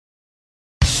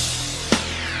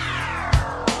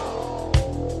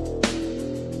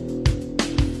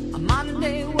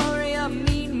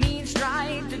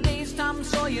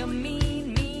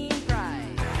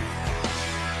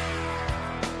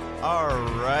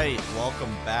right,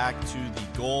 welcome back to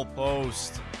the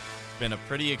Goalpost. It's been a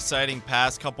pretty exciting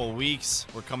past couple weeks.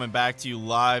 We're coming back to you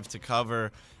live to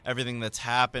cover everything that's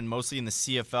happened, mostly in the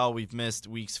CFL. We've missed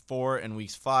weeks 4 and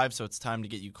weeks 5, so it's time to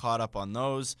get you caught up on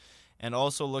those, and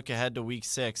also look ahead to week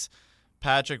 6.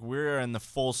 Patrick, we're in the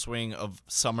full swing of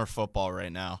summer football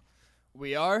right now.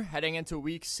 We are heading into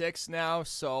week 6 now,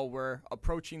 so we're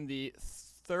approaching the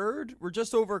third. We're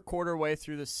just over a quarter way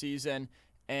through the season.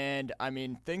 And, I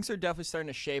mean, things are definitely starting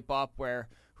to shape up where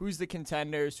who's the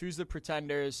contenders, who's the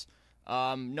pretenders.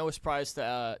 No surprise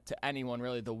to anyone,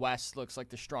 really. The West looks like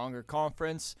the stronger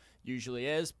conference, usually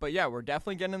is. But, yeah, we're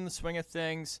definitely getting in the swing of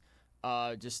things.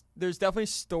 There's definitely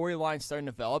storylines starting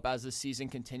to develop as the season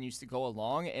continues to go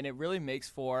along. And it really makes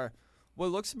for what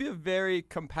looks to be a very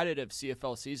competitive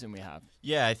CFL season we have.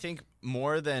 Yeah, I think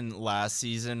more than last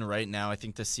season right now, I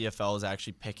think the CFL is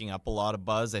actually picking up a lot of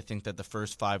buzz. I think that the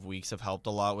first 5 weeks have helped a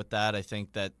lot with that. I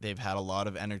think that they've had a lot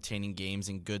of entertaining games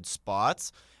in good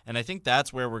spots, and I think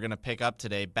that's where we're going to pick up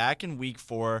today. Back in week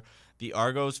 4, the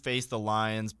Argos faced the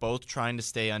Lions, both trying to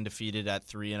stay undefeated at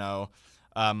 3-0,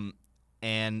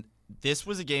 and this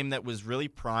was a game that was really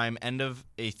prime, end of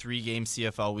a 3-game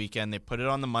CFL weekend. They put it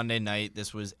on the Monday night.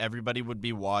 This was everybody would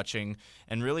be watching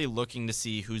and really looking to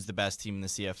see who's the best team in the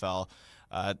CFL.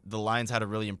 The Lions had a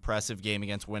really impressive game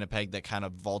against Winnipeg that kind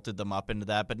of vaulted them up into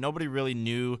that, but nobody really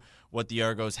knew what the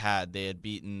Argos had. They had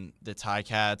beaten the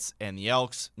Ticats and the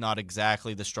Elks, not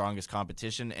exactly the strongest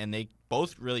competition, and they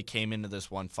both really came into this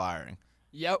one firing.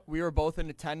 Yep, we were both in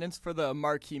attendance for the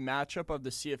marquee matchup of the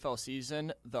CFL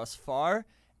season thus far.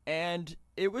 And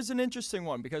it was an interesting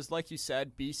one because, like you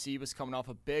said, BC was coming off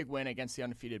a big win against the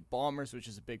undefeated Bombers, which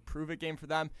is a big prove-it game for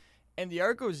them. And the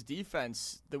Argos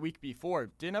defense the week before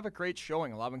didn't have a great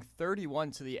showing, allowing 31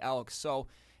 to the Elks. So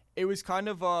it was kind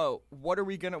of what are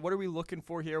we looking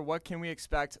for here? What can we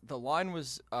expect? The line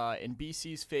was in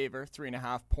BC's favor,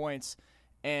 3.5 points.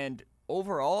 And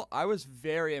overall, I was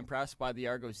very impressed by the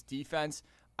Argos defense.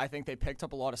 I think they picked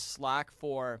up a lot of slack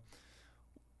for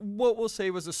what we'll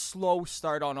say was a slow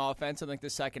start on offense. I think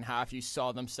the second half you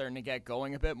saw them starting to get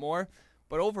going a bit more.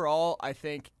 But overall, I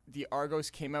think the Argos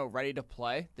came out ready to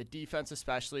play. The defense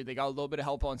especially. They got a little bit of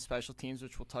help on special teams,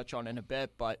 which we'll touch on in a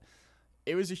bit. But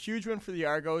it was a huge win for the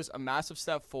Argos, a massive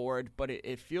step forward. But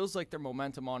it feels like their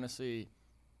momentum, honestly,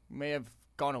 may have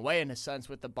gone away in a sense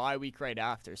with the bye week right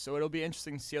after. So it'll be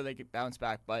interesting to see how they get bounce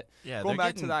back. But yeah, going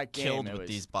back to that game, killed with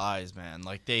these buys, man.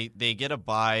 Like they get a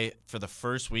bye for the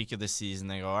first week of the season.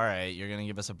 They go, all right, you're gonna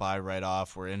give us a bye right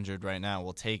off. We're injured right now.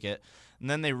 We'll take it. And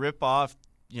then they rip off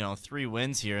 3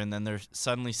 wins here, and then they're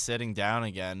suddenly sitting down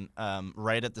again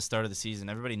right at the start of the season.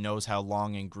 Everybody knows how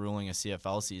long and grueling a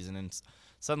CFL season, and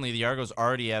suddenly the Argos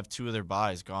already have 2 of their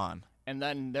buys gone. And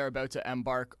then they're about to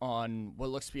embark on what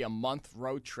looks to be a month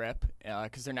road trip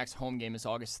because their next home game is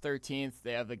August 13th.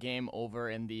 They have a game over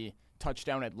in the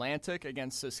Touchdown Atlantic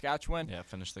against Saskatchewan. Yeah,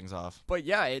 finish things off. But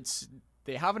yeah,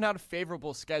 they haven't had a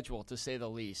favorable schedule, to say the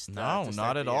least. No,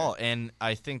 not at all. And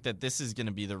I think that this is going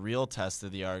to be the real test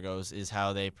of the Argos is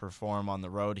how they perform on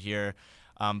the road here.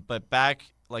 But back,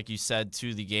 like you said,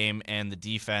 to the game and the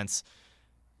defense.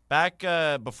 Back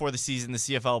before the season, the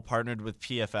CFL partnered with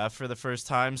PFF for the first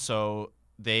time, so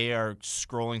they are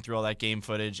scrolling through all that game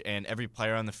footage, and every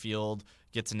player on the field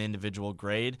gets an individual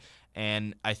grade.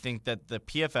 And I think that the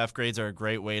PFF grades are a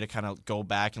great way to kind of go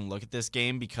back and look at this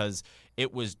game because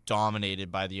it was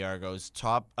dominated by the Argos.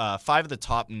 5 of the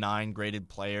top 9 graded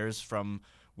players from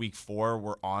week 4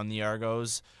 were on the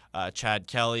Argos. Chad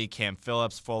Kelly, Cam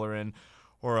Phillips, Fullerin,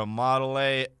 Ora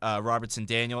Modele, Robertson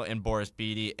Daniel, and Boris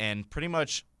Beatty, and pretty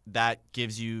much that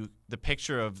gives you the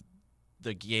picture of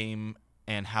the game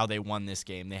and how they won this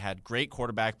game. They had great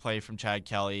quarterback play from Chad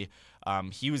Kelly.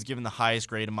 He was given the highest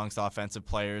grade amongst offensive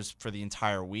players for the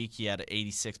entire week. He had an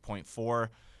 86.4,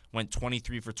 went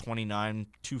 23 for 29,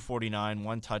 249,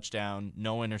 1 touchdown,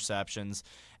 no interceptions.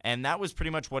 And that was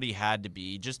pretty much what he had to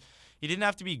be. He didn't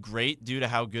have to be great due to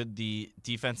how good the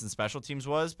defense and special teams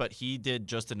was, but he did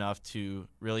just enough to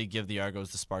really give the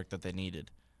Argos the spark that they needed.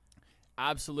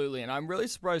 Absolutely, and I'm really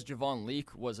surprised Javon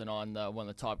Leake wasn't on one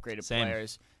of the top graded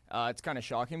players. It's kind of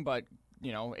shocking, but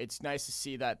it's nice to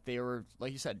see that they were,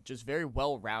 like you said, just very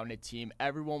well-rounded team.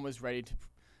 Everyone was ready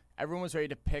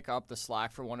to pick up the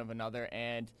slack for one of another,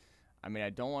 and I mean,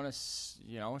 I don't want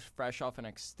to, fresh off an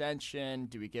extension.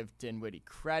 Do we give Dinwiddie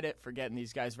credit for getting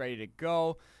these guys ready to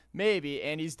go? Maybe,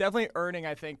 and he's definitely earning,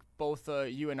 I think, both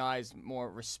you and I's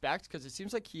more respect because it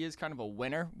seems like he is kind of a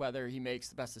winner, whether he makes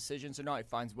the best decisions or not. He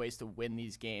finds ways to win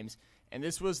these games, and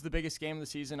this was the biggest game of the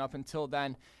season up until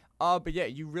then. But yeah,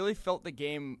 you really felt the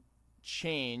game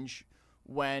change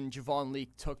when Javon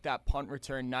Leake took that punt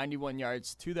return 91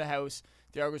 yards to the house.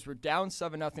 The Argos were down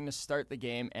 7-0 to start the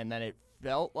game, and then it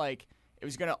felt like it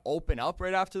was going to open up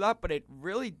right after that, but it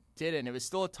really didn't. It was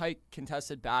still a tight,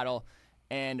 contested battle,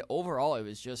 and overall it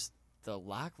was just the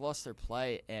lackluster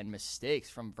play and mistakes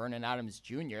from Vernon Adams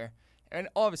Jr., and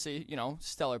obviously,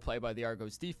 stellar play by the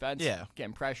Argos defense,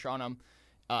 getting pressure on them,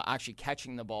 actually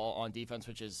catching the ball on defense,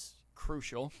 which is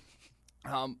crucial.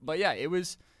 But yeah, it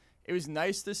was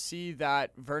nice to see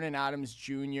that Vernon Adams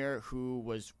Jr., who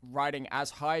was riding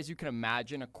as high as you can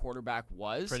imagine a quarterback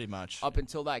was. Pretty much. Up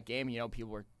until that game,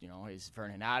 people were, is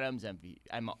Vernon Adams,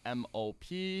 MOP?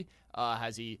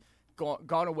 Has he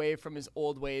gone away from his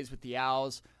old ways with the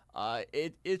Owls?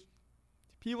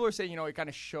 People are saying, he kind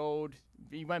of showed,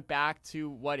 he went back to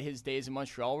what his days in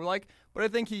Montreal were like, but I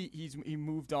think he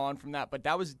moved on from that. But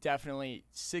that was definitely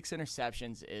 6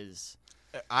 interceptions is...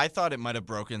 I thought it might have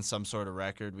broken some sort of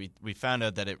record. We found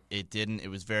out that it didn't. It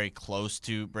was very close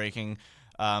to breaking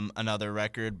another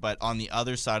record. But on the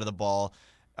other side of the ball,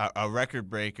 a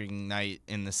record-breaking night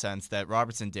in the sense that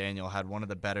Robertson Daniel had one of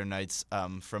the better nights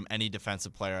from any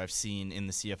defensive player I've seen in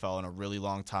the CFL in a really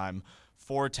long time.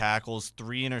 4 tackles,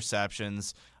 3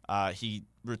 interceptions. He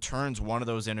returns one of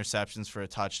those interceptions for a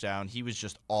touchdown. He was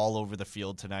just all over the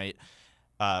field tonight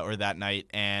or that night.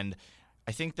 And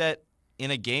I think that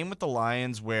in a game with the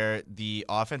Lions where the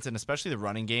offense and especially the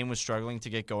running game was struggling to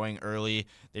get going early,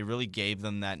 they really gave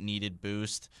them that needed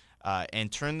boost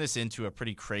and turned this into a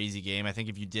pretty crazy game. I think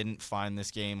if you didn't find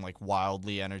this game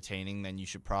wildly entertaining, then you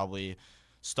should probably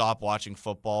stop watching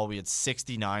football. We had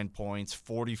 69 points,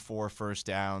 44 first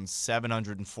downs,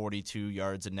 742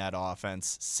 yards of net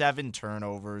offense, 7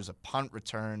 turnovers, a punt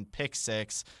return, pick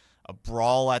 6, a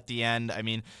brawl at the end. I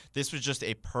mean, this was just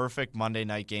a perfect Monday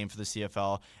night game for the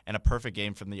CFL and a perfect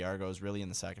game from the Argos really in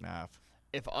the second half.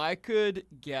 If I could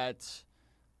get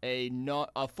a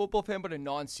football fan but a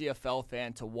non-CFL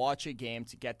fan to watch a game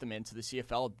to get them into the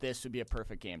CFL, this would be a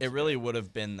perfect game. It really would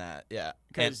have been that, yeah.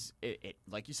 Because, it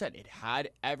like you said, it had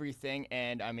everything,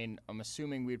 and I mean, I'm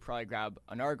assuming we'd probably grab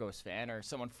an Argos fan or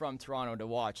someone from Toronto to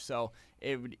watch, so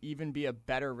it would even be a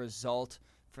better result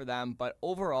for them. But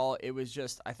overall, it was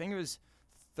just, I think it was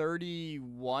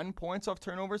 31 points off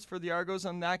turnovers for the Argos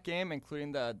on that game,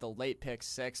 including the late pick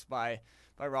 6 by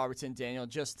Robertson Daniel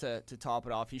just to top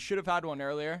it off. He should have had one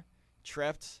earlier,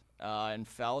 tripped and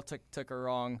fell, took a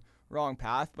wrong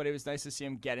path, but it was nice to see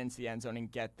him get into the end zone and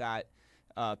get that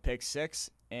pick 6.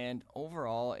 And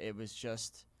overall, it was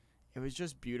just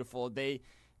beautiful. They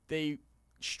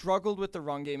struggled with the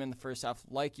run game in the first half,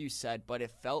 like you said, but it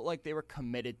felt like they were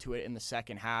committed to it in the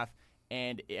second half.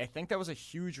 And I think that was a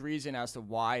huge reason as to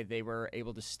why they were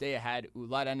able to stay ahead.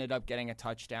 Ouellette ended up getting a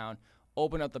touchdown,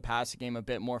 opened up the passing game a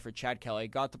bit more for Chad Kelly,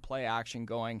 got the play action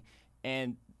going,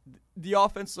 and the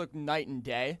offense looked night and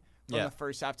day from the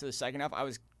first half to the second half. I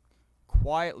was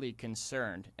quietly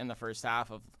concerned in the first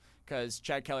half because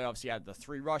Chad Kelly obviously had the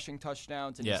 3 rushing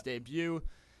touchdowns in his debut.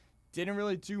 Didn't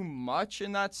really do much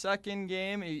in that second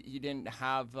game. He didn't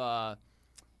have the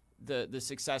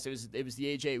success. It was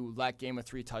the AJ Ouellette game with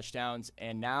 3 touchdowns,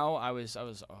 and now I was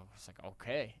like,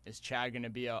 okay, is Chad going to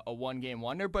be a one-game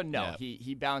wonder? But no,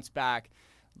 he bounced back,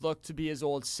 looked to be his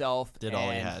old self. Did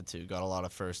all he had to, got a lot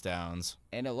of first downs.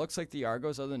 And it looks like the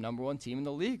Argos are the number 1 team in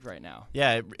the league right now.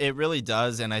 Yeah, it really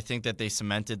does, and I think that they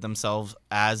cemented themselves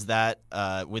as that.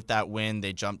 With that win,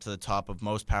 they jumped to the top of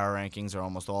most power rankings or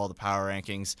almost all the power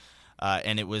rankings.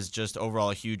 And it was just overall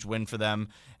a huge win for them.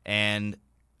 And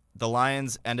the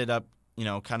Lions ended up,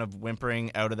 kind of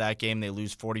whimpering out of that game. They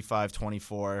lose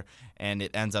 45-24, and it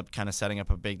ends up kind of setting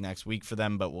up a big next week for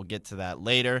them, but we'll get to that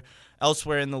later.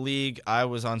 Elsewhere in the league, I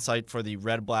was on site for the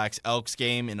Redblacks Elks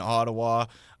game in Ottawa,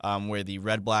 where the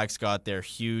Redblacks got their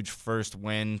huge first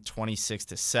win,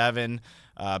 26-7.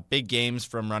 Big games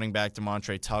from running back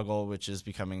Demontre Tuggle, which is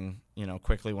becoming,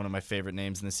 quickly one of my favorite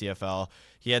names in the CFL.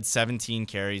 He had 17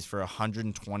 carries for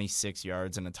 126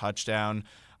 yards and a touchdown.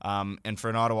 And for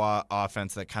an Ottawa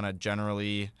offense that kind of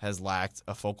generally has lacked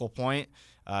a focal point,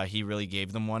 he really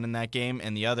gave them one in that game.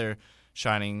 And the other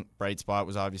shining bright spot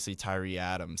was obviously Tyree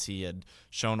Adams. He had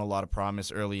shown a lot of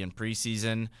promise early in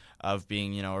preseason of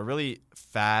being, a really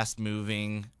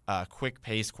fast-moving,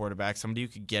 quick-paced quarterback, somebody who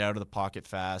could get out of the pocket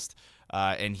fast.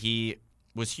 And he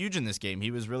was huge in this game.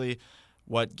 He was really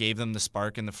what gave them the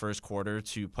spark in the first quarter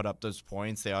to put up those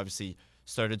points. They obviously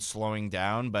started slowing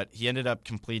down, but he ended up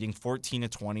completing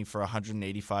 14-20 for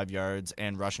 185 yards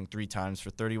and rushing 3 times for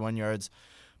 31 yards.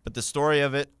 But the story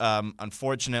of it,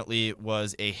 unfortunately,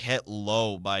 was a hit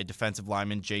low by defensive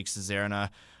lineman Jake Cesarna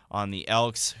on the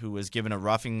Elks, who was given a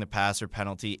roughing the passer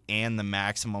penalty and the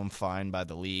maximum fine by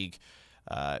the league.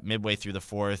 midway through the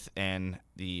fourth, and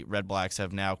the Redblacks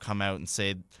have now come out and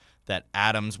said that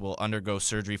Adams will undergo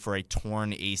surgery for a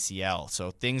torn ACL.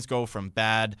 So things go from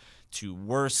bad to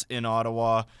worse in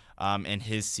Ottawa, and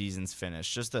his season's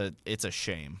finished. It's a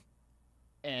shame.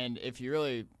 And if you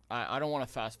really, I don't want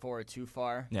to fast forward too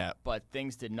far, but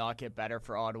things did not get better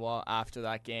for Ottawa after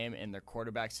that game in their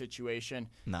quarterback situation.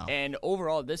 No. And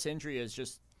overall, this injury is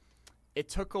just, it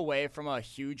took away from a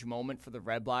huge moment for the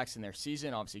Redblacks in their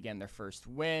season. Obviously, again, their first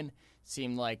win.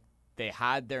 Seemed like they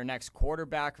had their next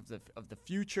quarterback of the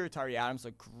future. Tyree Adams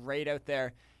looked great out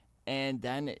there. And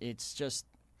then it's just,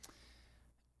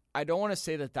 I don't want to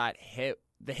say that hit.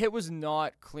 The hit was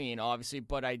not clean, obviously,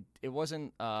 but it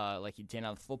wasn't like he didn't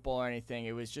have the football or anything.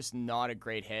 It was just not a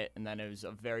great hit, and then it was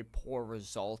a very poor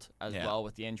result as well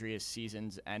with the injury. His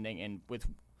season's ending, and with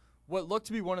what looked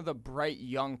to be one of the bright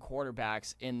young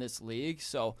quarterbacks in this league.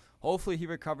 So hopefully he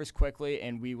recovers quickly,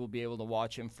 and we will be able to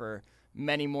watch him for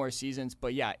many more seasons.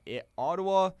 But yeah,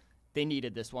 Ottawa, they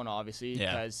needed this one, obviously,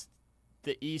 because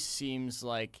the East seems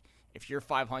like if you're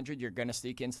 500, you're going to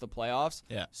sneak into the playoffs.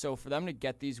 Yeah. So for them to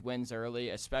get these wins early,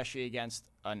 especially against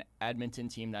an Edmonton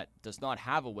team that does not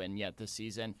have a win yet this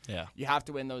season, you have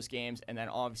to win those games. And then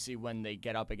obviously when they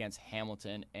get up against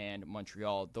Hamilton and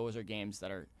Montreal, those are games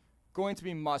that are going to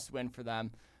be must-win for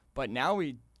them. But now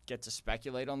we get to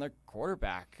speculate on their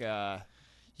quarterback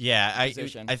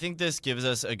position. I think this gives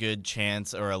us a good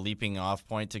chance or a leaping off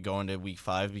point to go into Week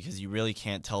 5 because you really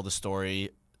can't tell the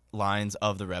story lines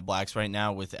of the Redblacks right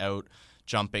now without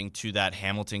jumping to that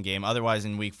Hamilton game. Otherwise,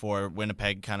 in Week 4,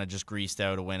 Winnipeg kind of just greased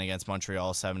out a win against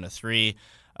Montreal 7-3.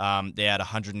 They had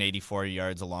 184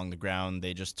 yards along the ground.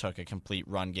 They just took a complete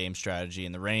run game strategy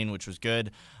in the rain, which was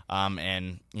good.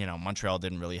 And Montreal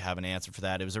didn't really have an answer for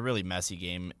that. It was a really messy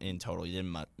game in total. You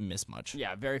didn't miss much.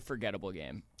 Yeah, very forgettable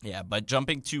game. Yeah, but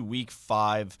jumping to Week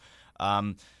 5,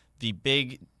 the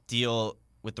big deal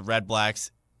with the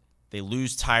Redblacks, they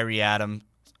lose Tyree Adams.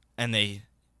 And they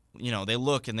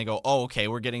look and they go, oh, okay,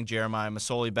 we're getting Jeremiah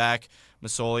Masoli back.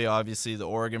 Masoli, obviously, the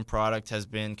Oregon product, has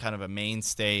been kind of a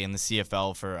mainstay in the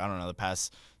CFL for, the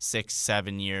past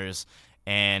 6-7 years.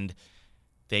 And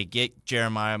they get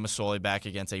Jeremiah Masoli back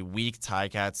against a weak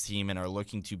Ticats team and are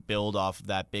looking to build off of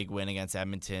that big win against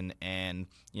Edmonton. And,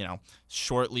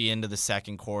 shortly into the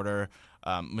second quarter,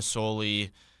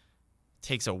 Masoli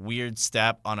takes a weird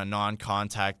step on a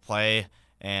non-contact play.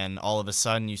 And all of a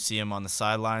sudden, you see him on the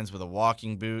sidelines with a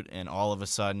walking boot, and all of a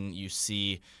sudden, you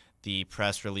see the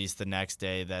press release the next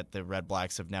day that the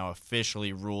Redblacks have now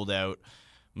officially ruled out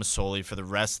Masoli for the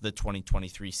rest of the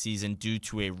 2023 season due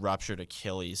to a ruptured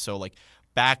Achilles. So,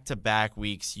 back-to-back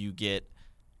weeks, you get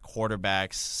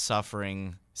quarterbacks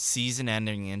suffering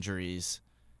season-ending injuries.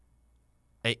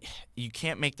 You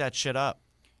can't make that shit up.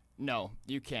 No,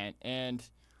 you can't. And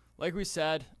like we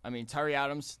said, Tyree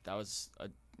Adams, that was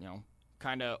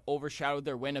kind of overshadowed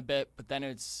their win a bit, but then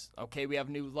it's okay, we have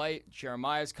new light.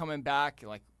 Jeremiah's coming back.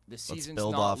 The season's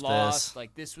not lost.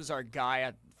 This was our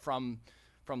guy from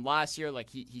last year.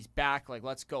 He's back.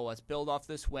 Let's go. Let's build off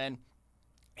this win.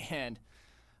 And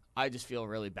I just feel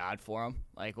really bad for him,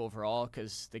 overall,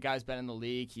 because the guy's been in the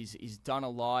league. He's done a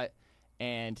lot,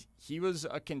 and he was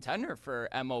a contender for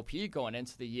MOP going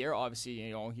into the year.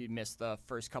 Obviously, he missed the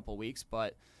first couple weeks,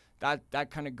 but that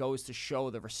kind of goes to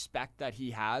show the respect that he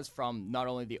has from not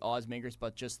only the odds makers,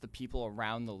 but just the people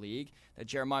around the league, that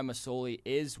Jeremiah Masoli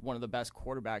is one of the best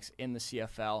quarterbacks in the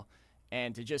CFL.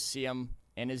 And to just see him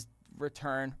in his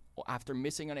return after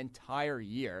missing an entire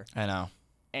year. I know.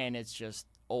 And it's just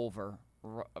over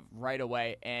right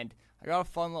away. And I got a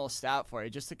fun little stat for you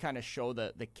just to kind of show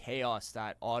the chaos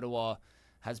that Ottawa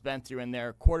has been through in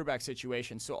their quarterback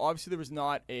situation. So obviously there was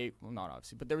not a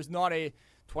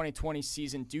 2020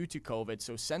 season due to COVID.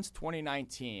 So since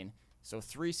 2019, so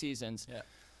 3 seasons,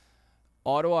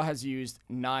 Ottawa has used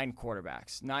 9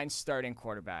 starting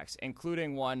quarterbacks,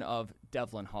 including one of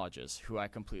Devlin Hodges, who I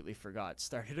completely forgot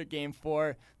started a game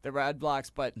for the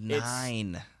Redblacks, but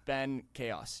 9. It's been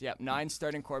chaos. Yep, 9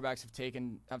 starting quarterbacks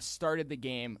have started the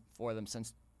game for them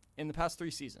since in the past 3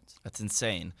 seasons. That's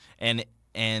insane. And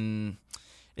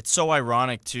it's so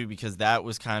ironic too, because that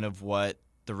was kind of what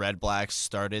the Redblacks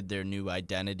started their new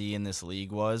identity in this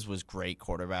league was great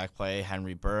quarterback play.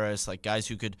 Henry Burris, guys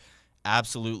who could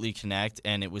absolutely connect,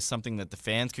 and it was something that the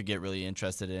fans could get really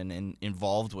interested in and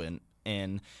involved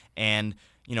in. And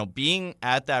being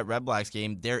at that Redblacks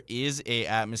game, there is a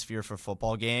atmosphere for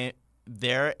football game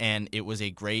there, and it was a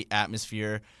great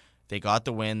atmosphere. They got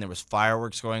the win. There was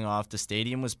fireworks going off. The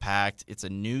stadium was packed. It's a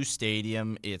new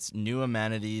stadium. It's new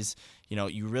amenities.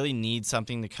 You really need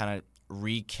something to kind of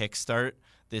re-kickstart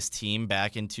this team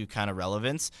back into kind of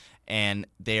relevance, and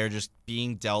they are just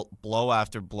being dealt blow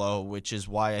after blow, which is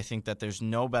why I think that there's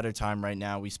no better time right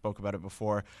now. We spoke about it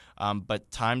before, but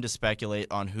time to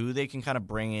speculate on who they can kind of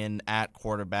bring in at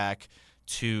quarterback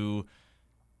to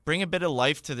bring a bit of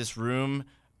life to this room,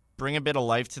 bring a bit of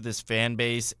life to this fan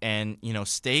base, and,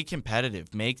 stay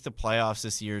competitive. Make the playoffs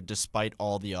this year despite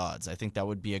all the odds. I think that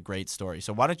would be a great story.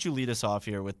 So why don't you lead us off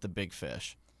here with the big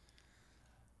fish?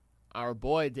 Our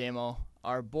boy, Damo.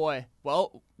 Our boy.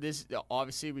 Well, this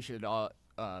obviously we should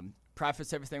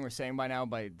preface everything we're saying by now,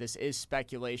 but this is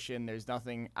speculation. There's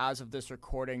nothing, as of this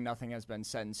recording, nothing has been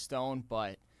set in stone,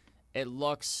 but it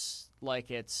looks like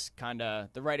it's kind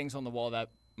of the writing's on the wall that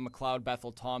McLeod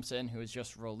Bethel Thompson, who is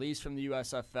just released from the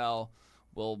USFL,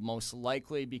 will most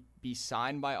likely be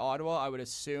signed by Ottawa, I would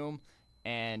assume.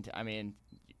 And, I mean,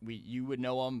 you would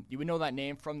know him. You would know that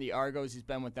name from the Argos. He's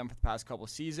been with them for the past couple of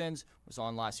seasons, was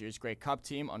on last year's Grey Cup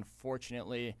team.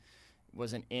 Unfortunately,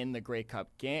 wasn't in the Grey Cup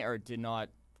game or did not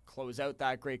close out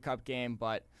that Grey Cup game.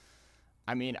 But,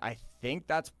 I mean, I think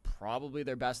that's probably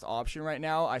their best option right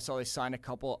now. I saw they signed a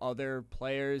couple other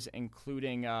players,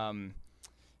 including I'm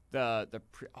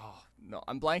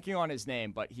blanking on his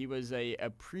name, but he was a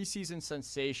preseason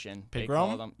sensation.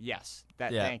 Pigrom? Yes.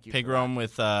 Thank you. Pigrom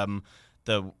with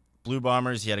the Blue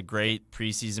Bombers. He had a great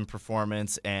preseason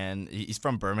performance, and he's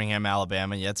from Birmingham,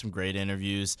 Alabama. He had some great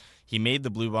interviews. He made the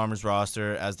Blue Bombers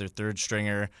roster as their third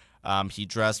stringer. He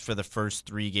dressed for the first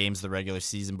 3 games of the regular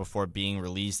season before being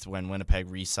released when Winnipeg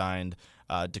re-signed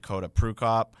Dakota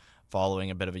Prukop, following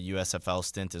a bit of a USFL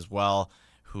stint as well,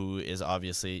 who is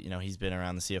obviously, he's been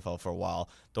around the CFL for a while.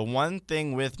 The one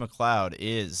thing with McLeod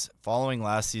is, following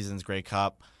last season's Grey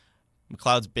Cup,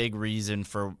 McLeod's big reason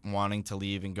for wanting to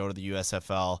leave and go to the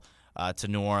USFL to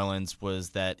New Orleans was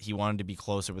that he wanted to be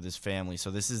closer with his family.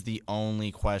 So this is the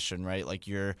only question, right? Like,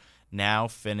 you're now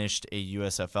finished a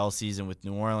USFL season with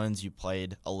New Orleans. You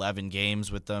played 11 games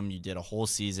with them. You did a whole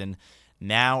season.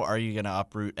 Now are you going to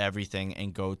uproot everything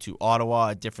and go to Ottawa,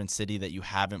 a different city that you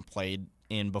haven't played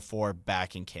in before,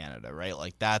 back in Canada, right?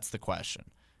 Like, that's the question.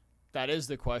 That is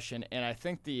the question, and I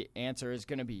think the answer is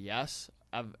going to be yes.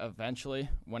 Eventually,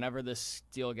 whenever this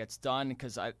deal gets done,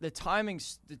 because the timing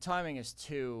is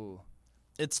too.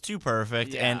 It's too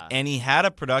perfect, yeah. and he had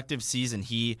a productive season.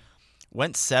 He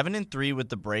went 7-3 with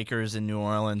the Breakers in New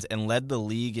Orleans and led the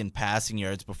league in passing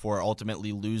yards before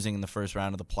ultimately losing in the first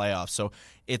round of the playoffs. So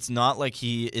it's not like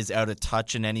he is out of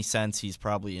touch in any sense. He's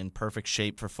probably in perfect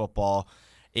shape for football.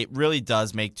 It really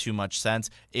does make too much sense.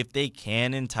 If they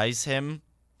can entice him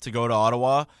to go to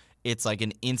Ottawa, it's like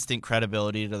an instant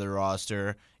credibility to the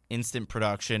roster, instant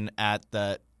production at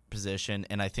that position,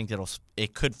 and I think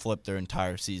it could flip their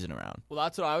entire season around. Well,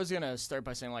 that's what I was going to start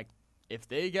by saying. Like, if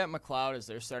they get McLeod as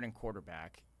their starting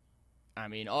quarterback, I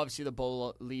mean, obviously the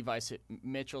Bo Levi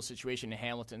Mitchell situation in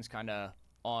Hamilton's kind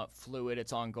of fluid.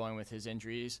 It's ongoing with his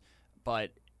injuries, but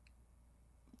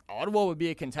Ottawa would be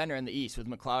a contender in the East with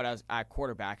McLeod at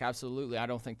quarterback. Absolutely. I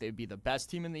don't think they'd be the best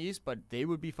team in the East, but they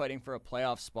would be fighting for a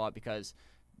playoff spot because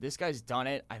this guy's done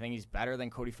it. I think he's better than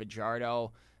Cody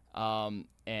Fajardo. They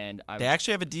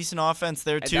actually have a decent offense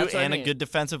there, too, and a good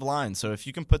defensive line. So if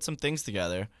you can put some things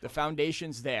together. The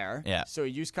foundation's there. Yeah. So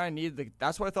you just kind of need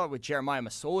that's what I thought with Jeremiah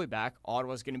Masoli back.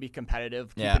 Ottawa's going to be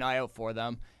competitive. Keep an eye out for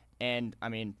them. And, I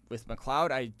mean, with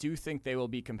McLeod, I do think they will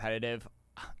be competitive.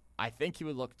 I think he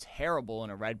would look terrible in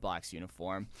a Redblacks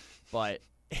uniform, but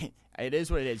it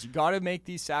is what it is. You got to make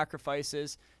these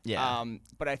sacrifices. Yeah.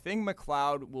 But I think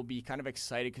McLeod will be kind of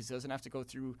excited because he doesn't have to go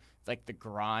through like the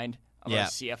grind of a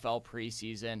CFL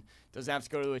preseason. Doesn't have to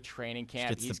go to a training camp.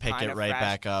 Gets to pick it right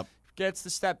back up. Gets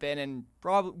to step in and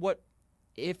probably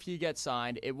if he gets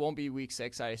signed, it won't be week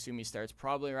 6. I assume he starts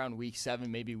probably around week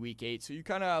 7, maybe week 8. So you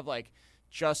kind of have like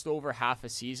just over half a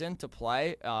season to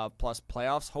play, plus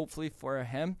playoffs hopefully for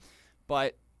him.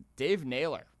 But Dave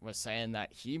Naylor was saying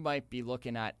that he might be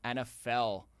looking at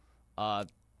NFL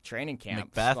training camp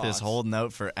Macbeth spots. is holding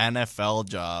out for NFL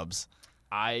jobs.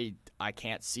 I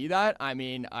can't see that. I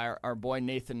mean, our boy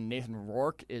Nathan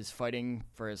Rourke is fighting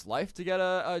for his life to get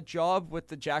a job with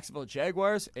the Jacksonville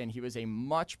Jaguars, and he was a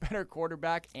much better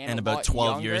quarterback and about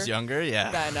 12 years younger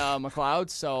than McLeod.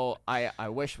 So I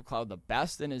wish McLeod the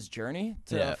best in his journey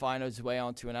to find his way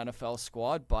onto an NFL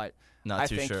squad, but I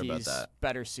think sure he's about that.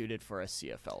 Better suited for a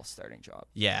CFL starting job.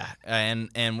 Yeah,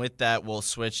 and with that, we'll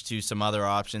switch to some other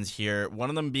options here. One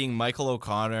of them being Michael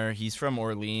O'Connor. He's from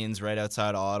Orleans, right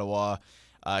outside Ottawa.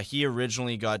 He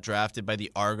originally got drafted by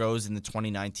the Argos in the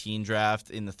 2019 draft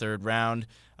in the 3rd round.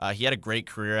 He had a great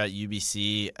career at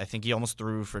UBC. I think he almost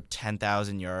threw for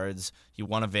 10,000 yards. He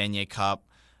won a Vanier Cup.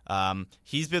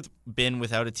 He's been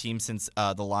without a team since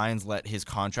the Lions let his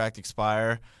contract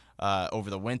expire over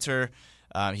the winter.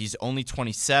 He's only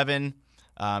 27,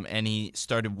 and he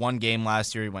started one game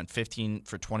last year. He went 15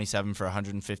 for 27 for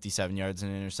 157 yards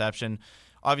and an interception.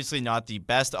 Obviously not the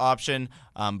best option,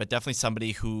 but definitely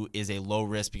somebody who is a low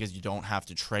risk because you don't have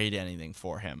to trade anything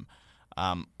for him.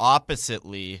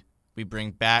 Oppositely, we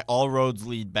bring back, all roads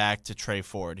lead back to Trey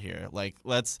Ford here. Like,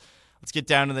 let's get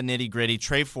down to the nitty-gritty.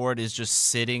 Trey Ford is just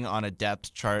sitting on a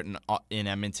depth chart in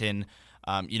Edmonton.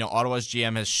 Ottawa's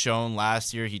GM has shown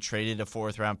last year he traded a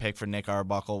 4th-round pick for Nick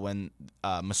Arbuckle when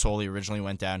Masoli originally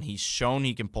went down. He's shown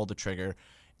he can pull the trigger.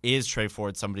 Is Trey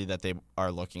Ford somebody that they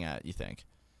are looking at, you think?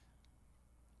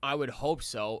 I would hope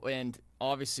so. And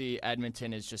obviously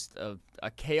Edmonton is just a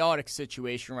chaotic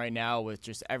situation right now with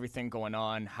just everything going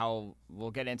on. We'll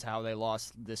get into how they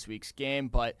lost this week's game,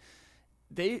 but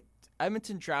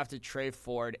Edmonton drafted Trey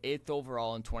Ford 8th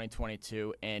overall in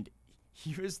 2022, and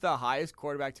he was the highest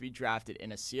quarterback to be drafted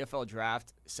in a CFL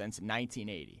draft since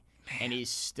 1980. Man. And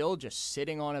he's still just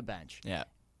sitting on a bench. Yeah.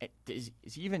 Is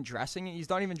he even dressing? He's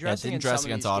not even dressing. Didn't dress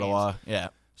against Ottawa. Games. Yeah.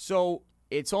 So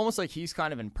it's almost like he's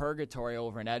kind of in purgatory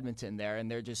over in Edmonton there, and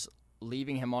they're just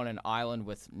leaving him on an island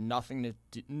with nothing to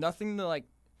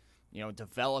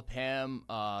develop him,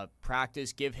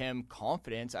 practice, give him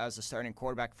confidence as a starting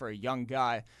quarterback for a young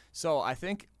guy. So I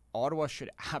think Ottawa should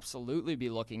absolutely be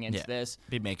looking into this.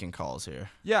 Be making calls here.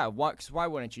 Yeah, why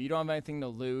wouldn't you? You don't have anything to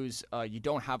lose. You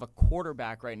don't have a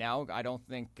quarterback right now. I don't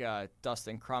think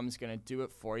Dustin Crum's going to do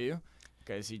it for you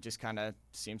because he just kind of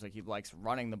seems like he likes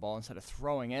running the ball instead of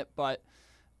throwing it. But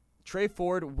Trey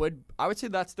Ford I would say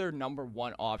that's their number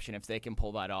one option if they can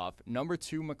pull that off. Number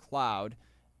 2, McLeod.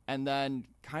 And then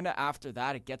kind of after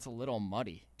that, it gets a little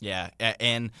muddy. Yeah,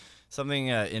 and something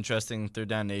interesting, Third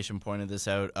Down Nation pointed this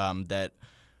out, that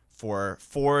for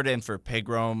Ford and for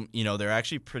Pigrom, they're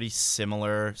actually pretty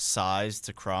similar size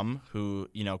to Crum, who,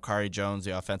 Kari Jones,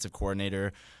 the offensive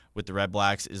coordinator with the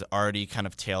Redblacks, is already kind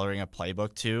of tailoring a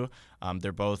playbook to.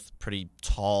 They're both pretty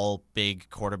tall, big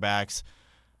quarterbacks.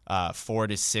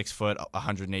 Ford is 6 foot,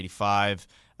 185.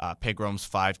 Pigrom's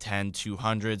 5'10",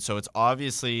 200. So it's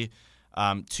obviously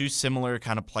two similar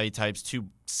kind of play types, two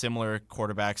similar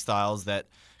quarterback styles that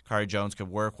Kari Jones could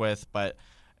work with. But,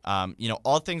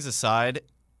 all things aside,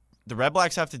 the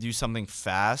Redblacks have to do something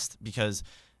fast because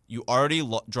you already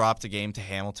dropped a game to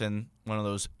Hamilton, one of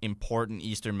those important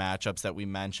Eastern matchups that we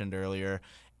mentioned earlier,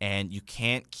 and you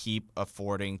can't keep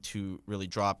affording to really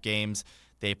drop games.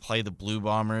 They play the Blue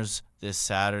Bombers this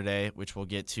Saturday, which we'll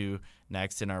get to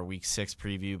next in our Week 6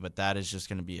 preview, but that is just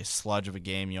going to be a sludge of a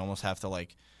game. You almost have to,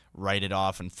 write it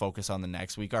off and focus on the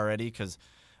next week already because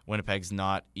Winnipeg's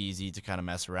not easy to kind of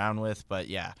mess around with. But,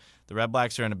 yeah, the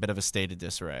Redblacks are in a bit of a state of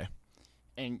disarray.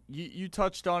 And you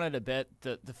touched on it a bit,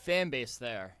 the fan base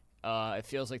there. It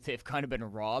feels like they've kind of been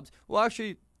robbed. Well,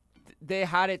 actually, they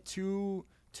had it too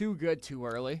good too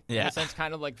early. Yeah. In a sense,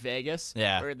 kind of like Vegas.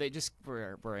 Yeah. Where they just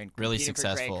were in really For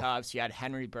successful. Grey Cups. You had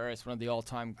Henry Burris, one of the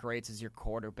all-time greats, as your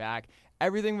quarterback.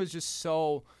 Everything was just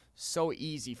so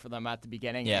easy for them at the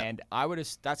beginning. Yeah. And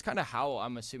that's kind of how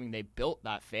I'm assuming they built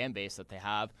that fan base that they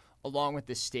have, along with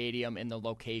the stadium and the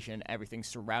location, everything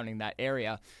surrounding that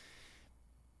area.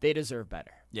 They deserve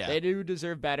better. Yeah. They do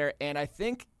deserve better. And I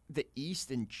think the East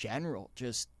in general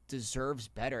just deserves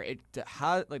better. It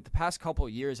has, the past couple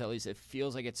of years, at least, it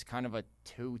feels like it's kind of a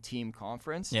 2-team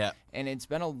conference. Yeah. And it's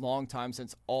been a long time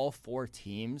since all 4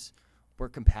 teams were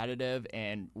competitive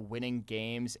and winning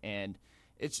games. And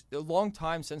it's a long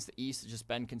time since the East has just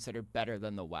been considered better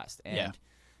than the West. And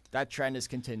that trend is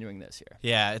continuing this year.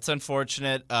 Yeah, it's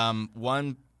unfortunate.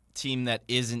 One team that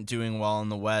isn't doing well in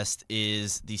the West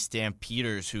is the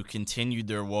Stampeders, who continued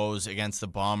their woes against the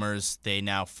Bombers. They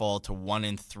now fall to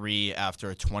 1-3 after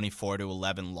a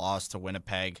 24-11 loss to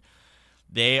Winnipeg.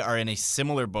 They are in a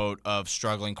similar boat of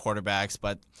struggling quarterbacks,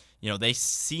 but they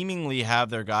seemingly have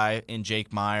their guy in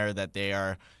Jake Meyer that they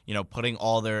are putting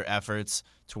all their efforts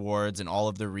towards and all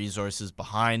of their resources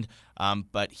behind.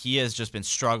 But he has just been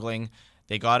struggling.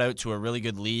 They got out to a really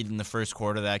good lead in the first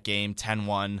quarter of that game,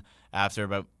 10-1 after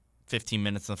about 15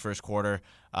 minutes in the first quarter,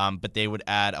 but they would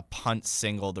add a punt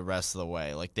single the rest of the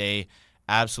way. They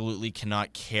absolutely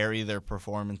cannot carry their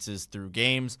performances through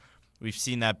games. We've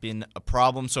seen that been a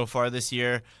problem so far this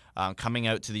year, coming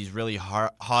out to these really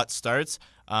hot starts,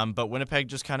 but Winnipeg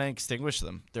just kind of extinguished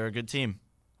them. They're a good team.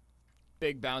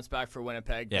 Big bounce back for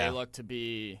Winnipeg. Yeah. They look to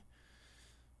be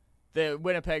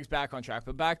Winnipeg's back on track.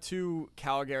 But back to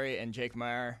Calgary and Jake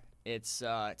Meyer, it's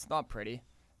not pretty.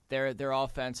 Their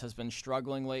offense has been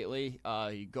struggling lately.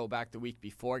 You go back the week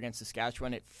before against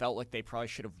Saskatchewan, it felt like they probably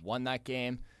should have won that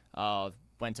game.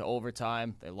 Went to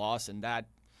overtime. They lost, and that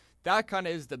that kind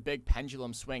of is the big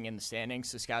pendulum swing in the standings.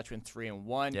 Saskatchewan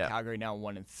 3-1, Calgary now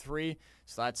 1-3.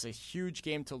 So that's a huge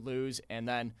game to lose. And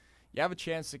then you have a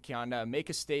chance to kind of make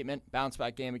a statement, bounce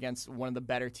back game against one of the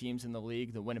better teams in the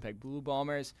league, the Winnipeg Blue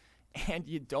Bombers, and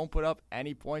you don't put up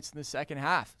any points in the second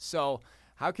half. So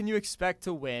how can you expect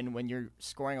to win when you're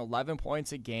scoring 11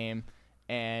 points a game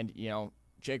and,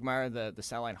 Jake Meyer, the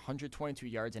stat line, 122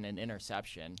 yards and an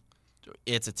interception?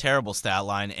 It's a terrible stat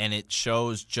line, and it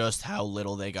shows just how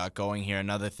little they got going here.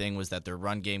 Another thing was that their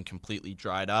run game completely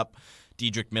dried up.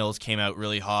 Dedrick Mills came out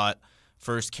really hot.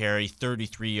 First carry,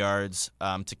 33 yards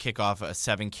to kick off a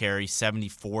 7-carry,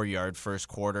 74-yard first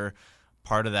quarter.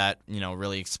 Part of that,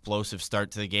 really explosive start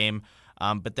to the game.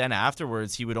 But then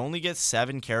afterwards, he would only get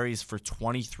 7 carries for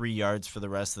 23 yards for the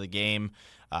rest of the game.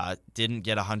 Didn't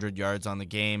get 100 yards on the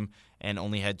game and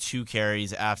only had 2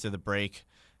 carries after the break.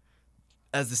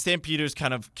 As the Stampeders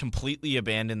kind of completely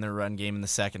abandoned their run game in the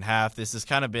second half, this has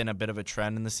kind of been a bit of a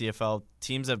trend in the CFL.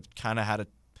 Teams have kind of had a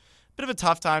bit of a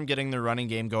tough time getting their running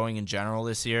game going in general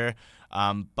this year.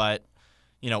 But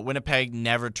Winnipeg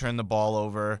never turned the ball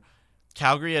over.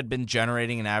 Calgary had been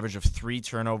generating an average of 3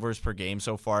 turnovers per game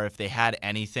so far. If they had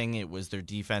anything, it was their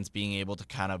defense being able to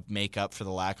kind of make up for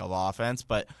the lack of offense.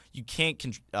 But you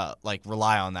can't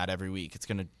rely on that every week. It's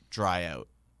going to dry out.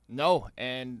 No,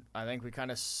 and I think we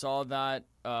kind of saw that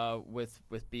with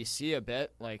BC a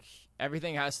bit. Like,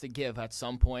 everything has to give at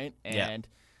some point, and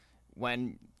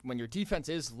when your defense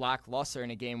is lackluster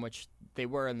in a game, which they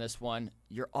were in this one,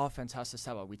 your offense has to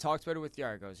step up. We talked about it with the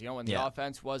Argos. When the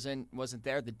offense wasn't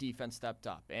there, the defense stepped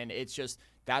up, and it's just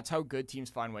that's how good teams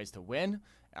find ways to win.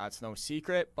 It's no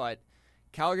secret, but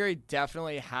Calgary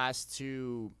definitely has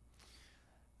to.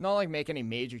 Not make any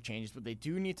major changes, but they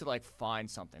do need to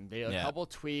find something. A couple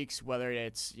tweaks, whether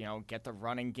it's get the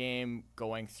running game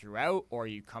going throughout, or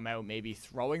you come out maybe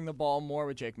throwing the ball more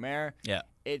with Jake Mayer. Yeah,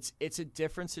 it's a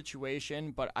different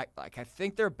situation, but I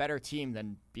think they're a better team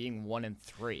than being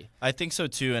 1-3. I think so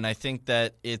too, and I think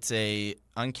that it's a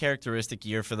uncharacteristic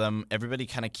year for them. Everybody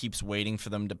kind of keeps waiting for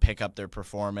them to pick up their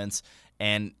performance,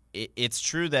 and it's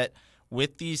true that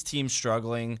with these teams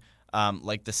struggling,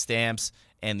 like the Stamps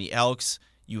and the Elks,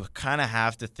 you kind of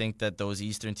have to think that those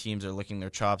Eastern teams are licking their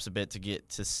chops a bit to get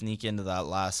to sneak into that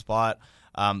last spot.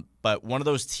 But one of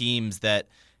those teams that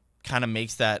kind of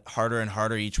makes that harder and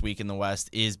harder each week in the West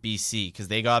is BC, because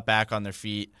they got back on their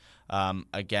feet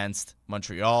against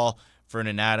Montreal.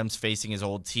 Vernon Adams facing his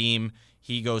old team.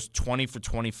 He goes 20 for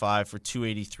 25 for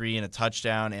 283 and a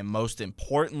touchdown, and most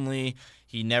importantly,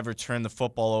 he never turned the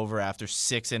football over after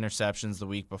 6 interceptions the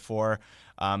week before.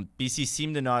 BC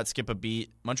seemed to not skip a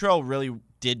beat. Montreal really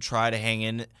did try to hang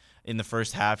in the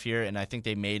first half here, and I think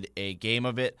they made a game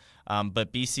of it.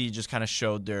 But BC just kind of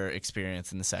showed their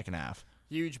experience in the second half.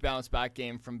 Huge bounce back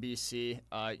game from BC.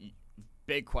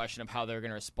 Big question of how they're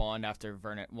going to respond after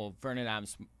Vernon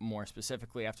Adams more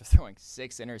specifically after throwing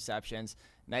 6 interceptions.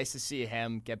 Nice to see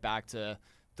him get back to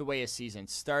the way his season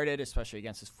started, especially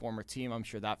against his former team. I'm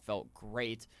sure that felt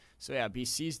great. So,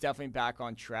 BC's definitely back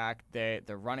on track. The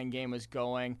running game was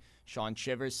going. Sean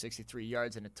Chivers, 63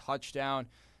 yards and a touchdown.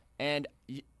 And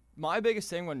my biggest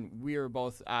thing when we were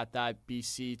both at that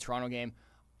BC-Toronto game,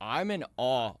 I'm in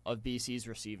awe of BC's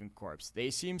receiving corps.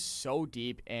 They seem so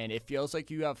deep, and it feels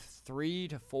like you have 3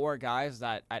 to 4 guys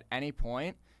that at any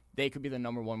point they could be the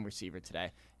number 1 receiver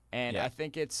today. And I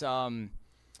think it's Dominique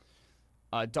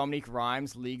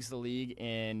Rhymes leads the league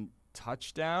in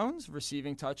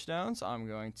receiving touchdowns. I'm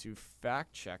going to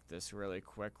fact check this really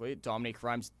quickly. Dominique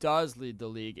Rhymes does lead the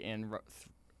league in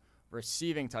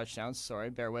receiving touchdowns.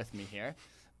 Sorry, bear with me here.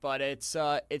 But it's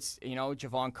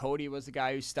Javon Cody was the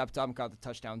guy who stepped up and got the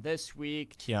touchdown this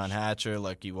week. Keon Hatcher,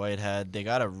 Lucky Whitehead, they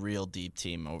got a real deep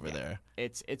team over there.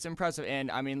 It's impressive, and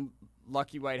I mean,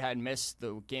 Lucky Whitehead missed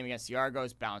the game against the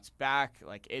Argos, bounced back.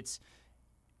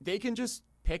 They can just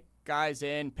pick guys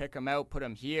in, pick them out, put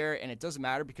them here, and it doesn't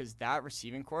matter because that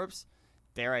receiving corps,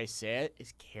 dare I say it,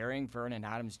 is carrying Vernon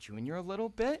Adams Jr. a little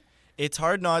bit. It's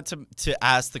hard not to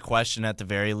ask the question at the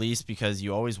very least, because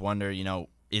you always wonder,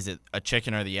 is it a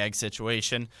chicken or the egg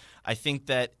situation? I think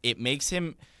that it makes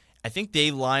him – I think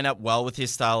they line up well with his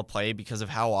style of play because of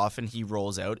how often he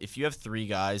rolls out. If you have 3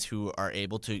 guys who are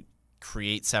able to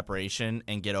create separation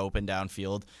and get open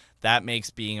downfield, that makes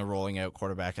being a rolling out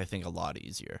quarterback, I think, a lot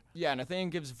easier. Yeah, and I think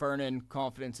it gives Vernon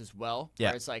confidence as well. Yeah.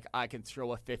 Where it's like, I can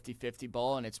throw a 50-50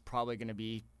 ball, and it's probably going to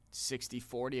be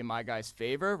 60-40 in my guy's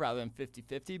favor rather than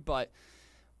 50-50. But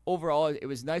overall, it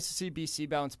was nice to see BC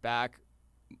bounce back.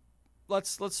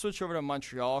 Let's switch over to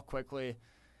Montreal quickly.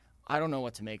 I don't know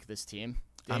what to make of this team.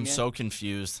 Damien, I'm so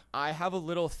confused. I have a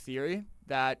little theory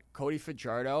that Cody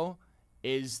Fajardo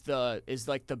is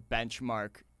like the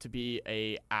benchmark to be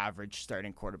a average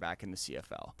starting quarterback in the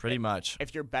CFL. Pretty much.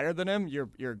 If you're better than him,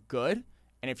 you're good.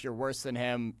 And if you're worse than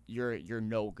him, you're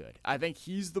no good. I think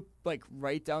he's the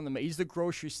right down the he's the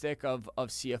grocery stick of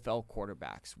CFL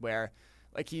quarterbacks, where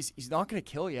he's not going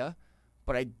to kill you,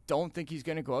 but I don't think he's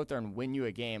going to go out there and win you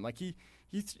a game.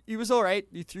 He was all right.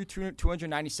 He threw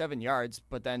 297 yards,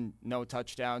 but then no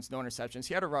touchdowns, no interceptions.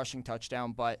 He had a rushing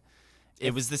touchdown, but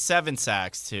it was the 7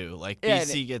 sacks too.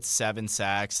 BC gets 7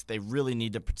 sacks. They really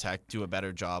need to do a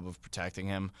better job of protecting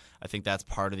him. I think that's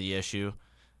part of the issue.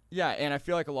 Yeah, and I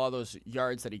feel like a lot of those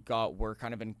yards that he got were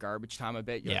kind of in garbage time a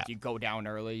bit. You go down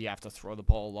early, you have to throw the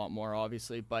ball a lot more,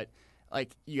 obviously. But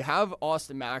you have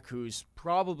Austin Mack, who's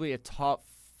probably a top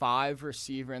 5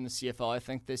 receiver in the CFL, I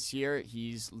think, this year.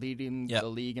 He's leading the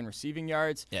league in receiving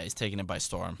yards. Yeah, he's taking it by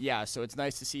storm. Yeah, so it's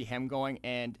nice to see him going.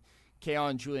 And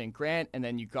Keon Julian Grant, and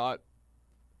then you got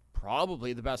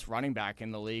probably the best running back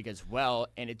in the league as well.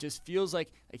 And it just feels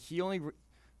like he only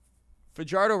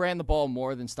Fajardo ran the ball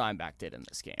more than Steinbach did in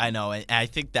this game. I know, and I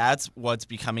think that's what's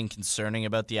becoming concerning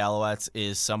about the Alouettes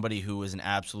is somebody who was an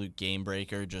absolute game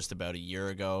breaker just about a year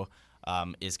ago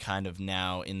is kind of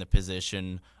now in the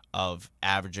position of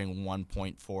averaging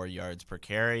 1.4 yards per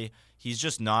carry. He's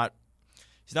just not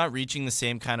reaching the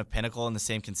same kind of pinnacle and the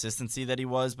same consistency that he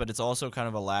was, but it's also kind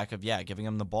of a lack of, giving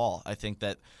him the ball. I think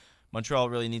that Montreal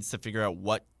really needs to figure out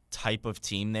what type of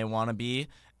team they want to be,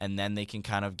 and then they can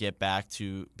kind of get back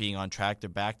to being on track. They're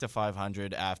back to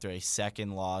 500 after a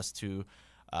second loss to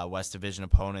a West Division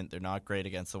opponent. They're not great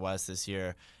against the West this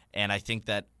year. And I think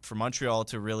that for Montreal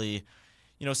to really,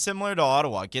 similar to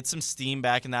Ottawa, get some steam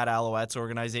back in that Alouettes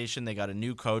organization. They got a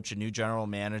new coach, a new general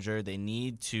manager. They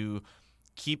need to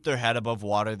keep their head above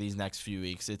water these next few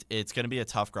weeks. It's going to be a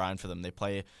tough grind for them. They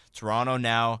play Toronto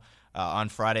now on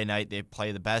Friday night. They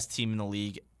play the best team in the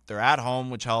league. They're at home,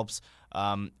 which helps.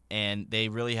 And they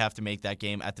really have to make that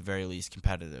game, at the very least,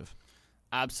 competitive.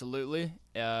 Absolutely.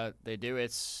 They do.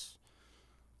 It's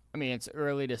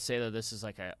early to say that this is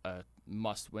like a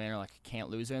must-win or like a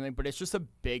can't-lose or anything, but it's just a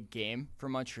big game for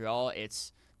Montreal.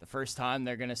 It's the first time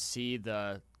they're going to see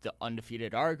the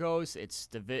undefeated Argos. It's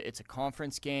a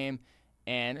conference game,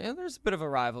 and there's a bit of a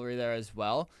rivalry there as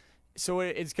well. So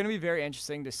it's going to be very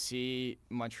interesting to see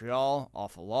Montreal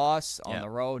off a loss on the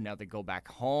road. Now they go back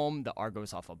home. The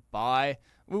Argos off a bye.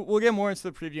 We'll get more into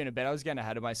the preview in a bit. I was getting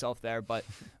ahead of myself there, but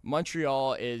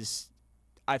Montreal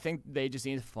I think they just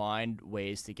need to find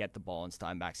ways to get the ball in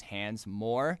Steinbach's hands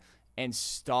more and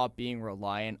stop being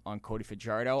reliant on Cody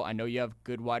Fajardo. I know you have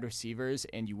good wide receivers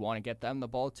and you want to get them the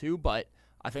ball too, but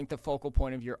I think the focal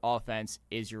point of your offense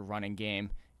is your running game,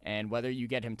 and whether you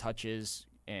get him touches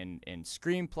in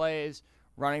screen plays,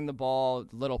 running the ball,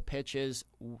 little pitches,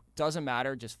 doesn't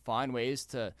matter. Just find ways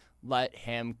to let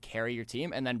him carry your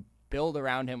team and then build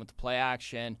around him with the play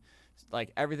action.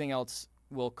 Everything else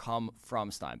will come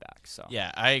from Steinbach. So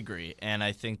yeah, I agree. And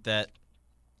I think that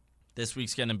this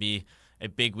week's going to be a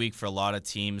big week for a lot of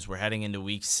teams. We're heading into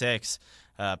week 6.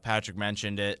 Patrick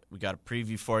mentioned it. We got a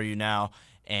preview for you now.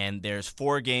 And there's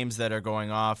 4 games that are going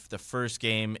off. The first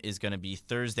game is going to be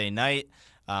Thursday night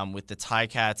with the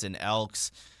Ticats and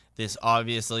Elks. This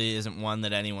obviously isn't one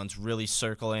that anyone's really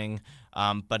circling,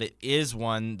 but it is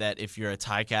one that if you're a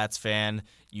Ticats fan,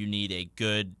 you need a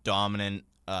good, dominant,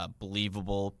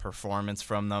 believable performance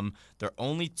from them. They're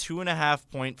only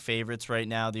 2.5-point favorites right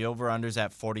now. The over-under's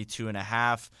at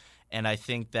 42.5, and I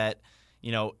think that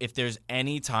if there's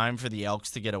any time for the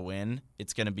Elks to get a win,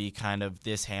 it's going to be kind of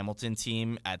this Hamilton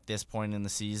team at this point in the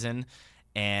season.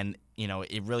 And,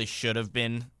 it really should have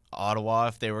been Ottawa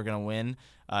if they were going to win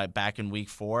back in week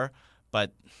 4.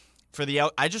 But for the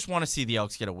Elks, I just want to see the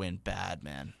Elks get a win bad,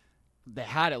 man. They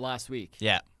had it last week.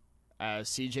 Yeah.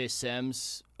 CJ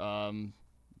Sims,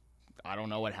 I don't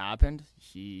know what happened.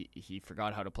 He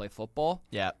forgot how to play football.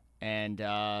 Yeah. And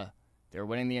they were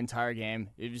winning the entire game.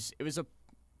 It was a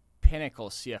pinnacle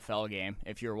CFL game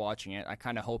if you're watching it. I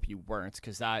kind of hope you weren't,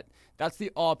 because that's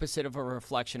the opposite of a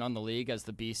reflection on the league as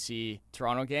the BC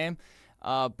Toronto game.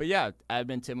 But yeah,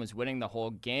 Edmonton was winning the whole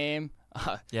game.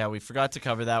 Yeah, we forgot to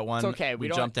cover that one. It's okay. We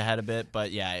jumped ahead a bit,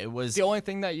 but yeah, it was... The only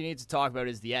thing that you need to talk about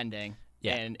is the ending.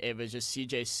 Yeah. And it was just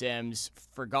CJ Sims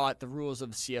forgot the rules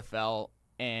of the CFL,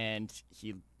 and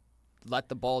he let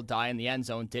the ball die in the end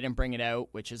zone, didn't bring it out,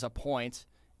 which is a point,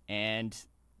 and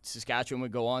Saskatchewan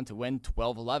would go on to win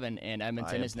 12-11, and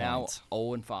Edmonton is now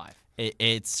 0-5.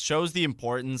 It shows the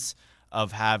importance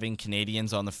of having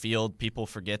Canadians on the field. People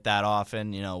forget that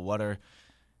often.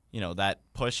 That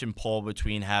push and pull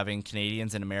between having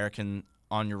Canadians and American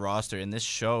on your roster, and this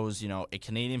shows, a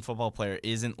Canadian football player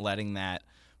isn't letting that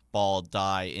ball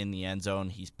die in the end zone.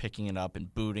 He's picking it up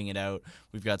and booting it out.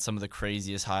 We've got some of the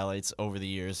craziest highlights over the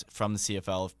years from the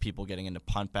CFL of people getting into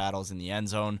punt battles in the end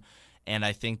zone. And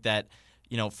I think that,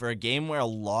 for a game where a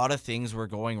lot of things were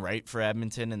going right for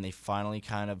Edmonton and they finally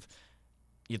kind of,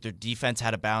 their defense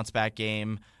had a bounce-back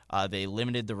game. They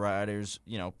limited the Riders,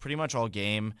 pretty much all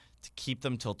game to keep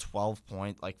them till 12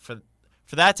 points. Like, for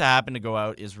that to happen to go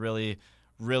out is really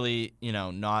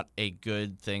not a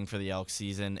good thing for the Elks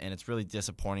season, and it's really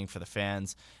disappointing for the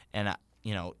fans. And,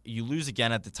 you lose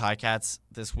again at the Ticats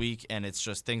this week, and it's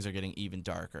just things are getting even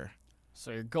darker.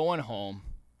 So you're going home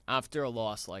after a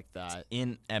loss like that.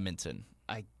 In Edmonton.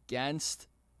 Against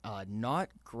a not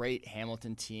great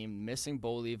Hamilton team, missing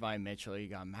Bo Levi Mitchell. You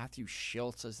got Matthew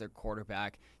Schultz as their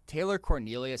quarterback. Taylor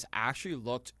Cornelius actually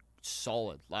looked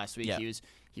solid last week. Yeah.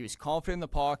 He was confident in the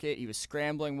pocket. He was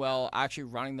scrambling well, actually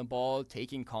running the ball,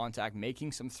 taking contact,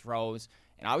 making some throws.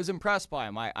 And I was impressed by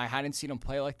him. I hadn't seen him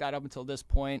play like that up until this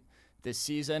point this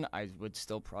season. I would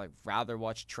still probably rather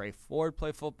watch Trey Ford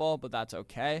play football, but that's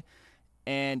okay.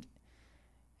 And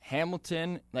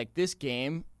Hamilton, like this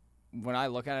game, when I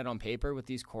look at it on paper with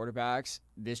these quarterbacks,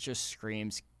 this just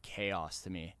screams chaos to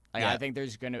me. Like, yeah. I think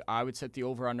I would set the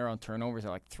over-under on turnovers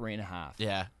at like 3.5.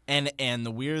 Yeah. And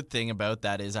the weird thing about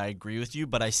that is I agree with you,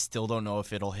 but I still don't know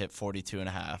if it'll hit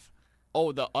 42.5.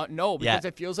 Oh, no, because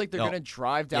it feels like they're going to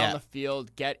drive down the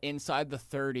field, get inside the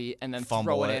 30, and then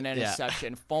throw it in an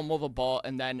interception, fumble the ball,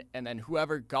 and then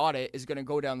whoever got it is going to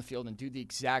go down the field and do the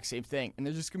exact same thing. And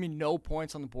there's just going to be no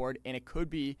points on the board, and it could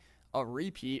be a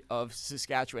repeat of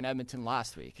Saskatchewan Edmonton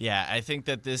last week. Yeah, I think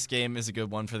that this game is a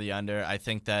good one for the under. I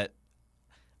think that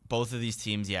both of these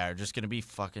teams, are just going to be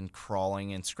fucking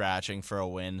crawling and scratching for a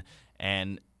win.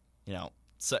 And,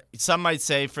 so some might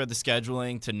say for the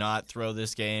scheduling to not throw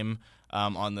this game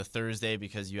on the Thursday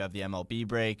because you have the MLB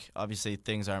break. Obviously,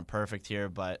 things aren't perfect here,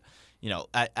 but,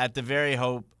 at the very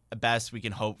best, we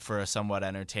can hope for a somewhat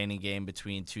entertaining game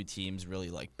between two teams really,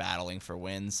 like, battling for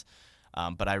wins.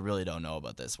 But I really don't know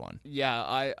about this one.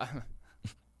 Yeah,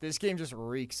 this game just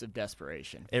reeks of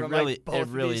desperation. It From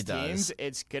really these does. Teams,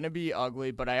 it's going to be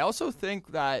ugly, but I also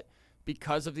think that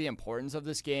because of the importance of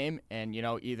this game and,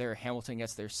 either Hamilton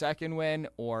gets their second win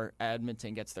or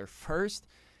Edmonton gets their first,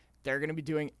 they're going to be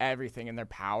doing everything in their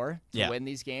power to win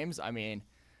these games. I mean,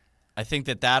 I think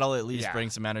that'll at least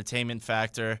bring some entertainment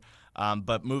factor.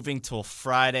 But moving till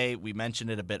Friday, we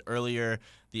mentioned it a bit earlier,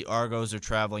 the Argos are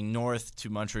traveling north to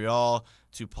Montreal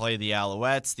to play the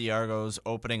Alouettes. The Argos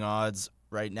opening odds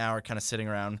right now are kind of sitting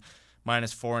around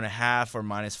 -4.5 or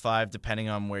 -5, depending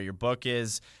on where your book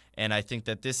is. And I think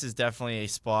that this is definitely a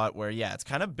spot where, it's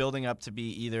kind of building up to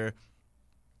be either,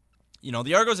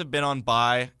 the Argos have been on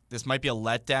bye. This might be a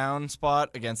letdown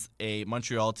spot against a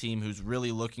Montreal team who's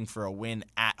really looking for a win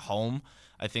at home.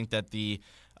 I think that the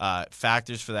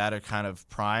factors for that are kind of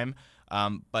prime.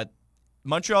 But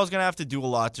Montreal's going to have to do a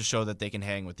lot to show that they can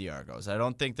hang with the Argos. I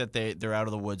don't think that they're out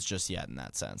of the woods just yet in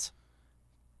that sense.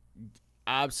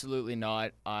 Absolutely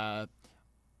not.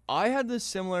 I had this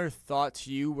similar thought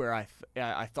to you where I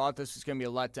thought this was going to be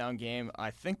a letdown game. I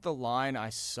think the line I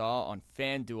saw on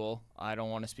FanDuel, I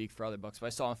don't want to speak for other books, but I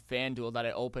saw on FanDuel that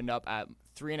it opened up at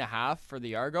 3.5 for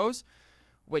the Argos,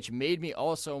 which made me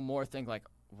also more think like,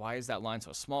 why is that line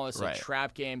so small? It's a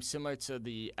trap game similar to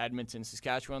the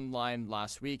Edmonton-Saskatchewan line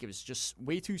last week. It was just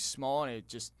way too small, and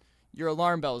your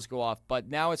alarm bells go off. But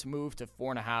now it's moved to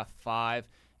 4.5, 5,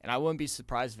 and I wouldn't be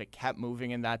surprised if it kept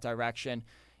moving in that direction.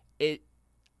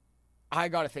 I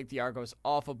got to think the Argos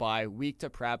off a bye, week to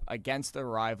prep against their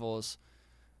rivals.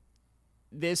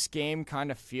 This game kind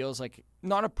of feels like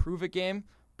not a prove-it game,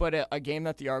 but a game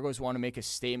that the Argos want to make a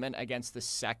statement against the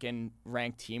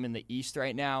second-ranked team in the East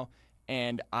right now.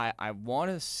 And I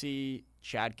want to see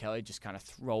Chad Kelly just kind of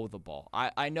throw the ball.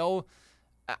 I know,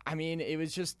 I mean, it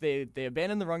was just they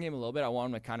abandoned the run game a little bit. I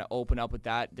want them to kind of open up with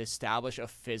that, to establish a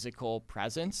physical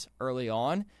presence early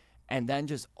on, and then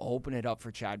just open it up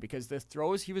for Chad. Because the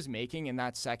throws he was making in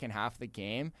that second half of the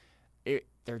game,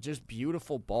 they're just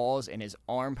beautiful balls, and his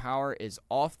arm power is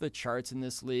off the charts in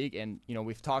this league. And,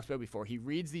 we've talked about it before. He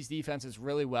reads these defenses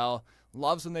really well,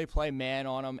 loves when they play man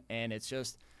on him, and it's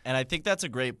just... And I think that's a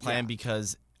great plan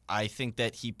because I think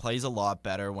that he plays a lot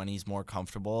better when he's more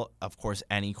comfortable. Of course,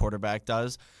 any quarterback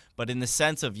does. But in the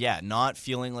sense of, not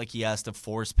feeling like he has to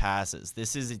force passes.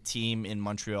 This is a team in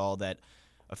Montreal that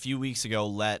a few weeks ago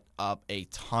let up a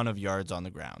ton of yards on the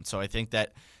ground. So I think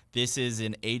that this is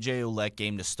an A.J. Ouellette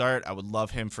game to start. I would love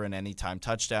him for an anytime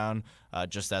touchdown,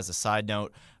 just as a side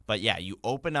note. But, you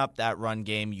open up that run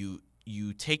game. You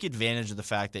you take advantage of the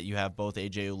fact that you have both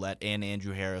AJ Ouellette and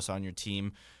Andrew Harris on your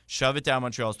team, shove it down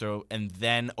Montreal's throat, and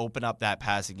then open up that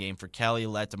passing game for Kelly,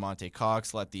 let DeMonte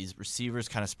Cox, let these receivers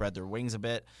kind of spread their wings a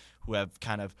bit, who have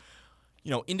kind of,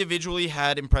 individually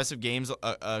had impressive games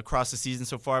across the season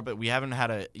so far, but we haven't had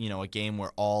a game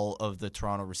where all of the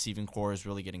Toronto receiving core is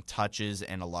really getting touches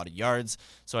and a lot of yards.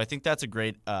 So I think that's a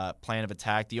great plan of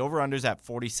attack. The over-under's at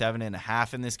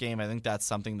 47.5 in this game. I think that's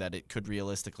something that it could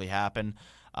realistically happen.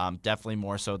 Definitely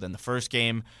more so than the first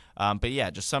game. But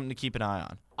yeah, just something to keep an eye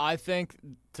on. I think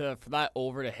for that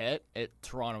over to hit,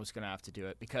 Toronto's going to have to do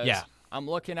it because I'm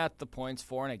looking at the points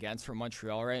for and against for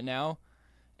Montreal right now.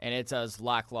 And it's as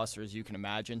lackluster as you can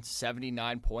imagine.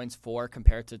 79 points for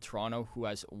compared to Toronto, who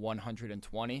has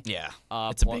 120. Yeah,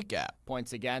 it's a big gap.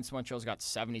 Points against, Montreal's got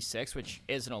 76, which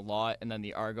isn't a lot. And then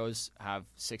the Argos have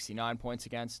 69 points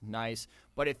against. Nice.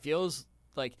 But it feels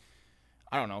like,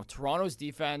 I don't know, Toronto's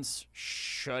defense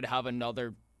should have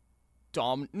another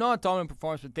not dominant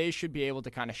performance, but they should be able to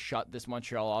kind of shut this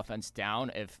Montreal offense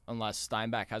down unless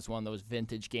Steinbach has one of those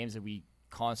vintage games that we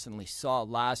constantly saw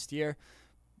last year.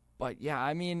 But, yeah,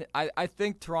 I mean, I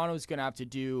think Toronto's going to have to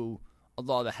do a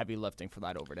lot of the heavy lifting for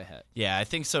that over to hit. Yeah, I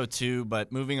think so too.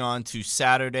 But moving on to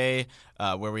Saturday,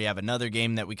 where we have another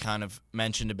game that we kind of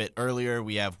mentioned a bit earlier.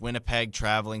 We have Winnipeg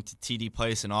traveling to TD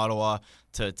Place in Ottawa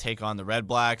to take on the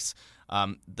Redblacks.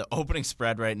 The opening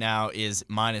spread right now is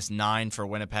 -9 for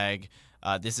Winnipeg.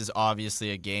 This is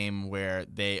obviously a game where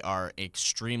they are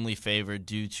extremely favored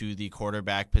due to the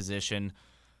quarterback position.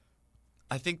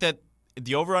 I think that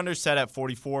the over-under set at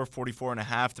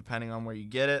 44.5, depending on where you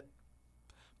get it.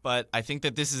 But I think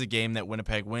that this is a game that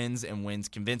Winnipeg wins and wins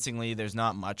convincingly. There's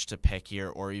not much to pick here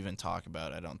or even talk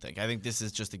about, I don't think. I think this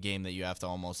is just a game that you have to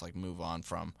almost move on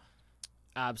from.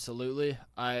 Absolutely.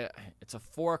 It's a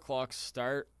 4 o'clock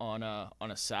start on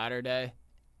a Saturday,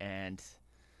 and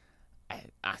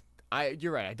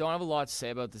you're right. I don't have a lot to say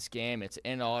about this game. It's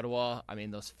in Ottawa. I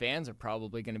mean, those fans are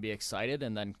probably going to be excited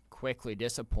and then quickly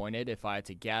disappointed if I had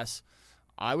to guess.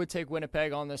 I would take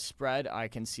Winnipeg on this spread. I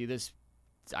can see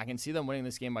them winning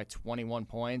this game by 21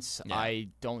 points. Yeah. I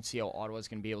don't see how Ottawa's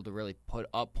going to be able to really put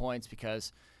up points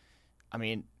because, I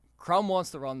mean, Crum wants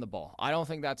to run the ball. I don't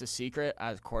think that's a secret.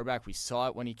 As a quarterback, we saw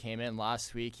it when he came in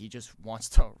last week. He just wants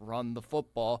to run the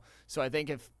football. So I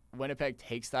think if Winnipeg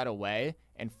takes that away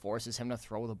and forces him to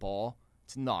throw the ball,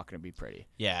 it's not going to be pretty.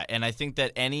 Yeah, and I think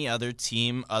that any other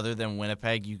team other than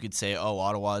Winnipeg, you could say,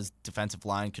 Ottawa's defensive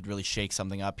line could really shake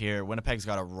something up here. Winnipeg's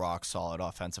got a rock-solid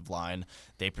offensive line.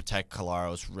 They protect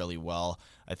Kolaros really well.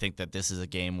 I think that this is a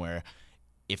game where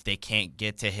if they can't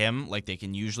get to him like they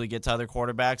can usually get to other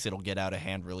quarterbacks, it'll get out of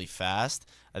hand really fast.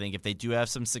 I think if they do have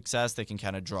some success, they can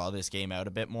kind of draw this game out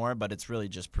a bit more, but it's really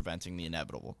just preventing the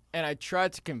inevitable. And I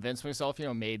tried to convince myself,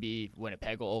 maybe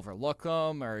Winnipeg will overlook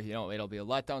them or, it'll be a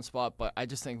letdown spot, but I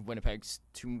just think Winnipeg's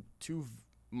too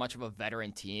much of a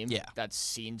veteran team that's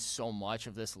seen so much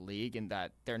of this league and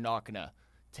that they're not going to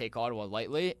take Ottawa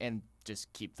lightly and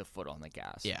just keep the foot on the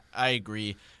gas. Yeah, I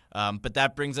agree. But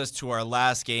that brings us to our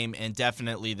last game and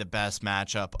definitely the best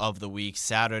matchup of the week.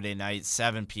 Saturday night,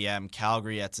 7 p.m.,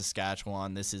 Calgary at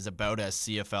Saskatchewan. This is about as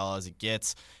CFL as it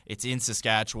gets. It's in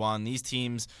Saskatchewan. These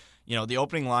teams, the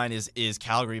opening line is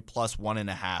Calgary plus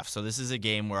 1.5. So this is a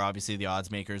game where obviously the odds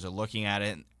makers are looking at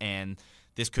it, and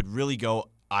this could really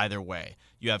go either way.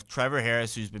 You have Trevor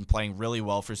Harris, who's been playing really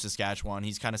well for Saskatchewan.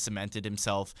 He's kind of cemented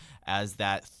himself as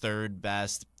that third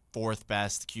best, fourth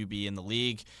best QB in the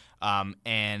league.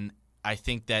 And I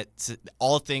think that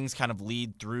all things kind of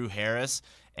lead through Harris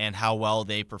and how well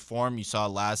they perform. You saw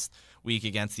last week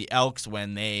against the Elks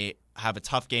when they have a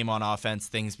tough game on offense,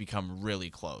 things become really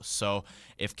close. So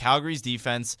if Calgary's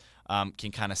defense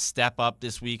can kind of step up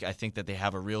this week, I think that they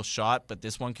have a real shot, but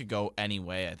this one could go any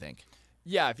way, I think.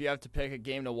 Yeah, if you have to pick a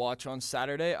game to watch on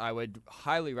Saturday, I would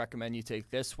highly recommend you take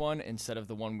this one instead of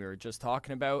the one we were just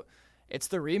talking about. It's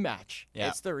the rematch. Yeah.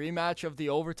 It's the rematch of the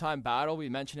overtime battle. We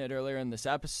mentioned it earlier in this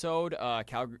episode.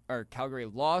 Calgary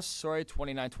lost,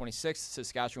 29-26.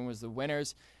 Saskatchewan was the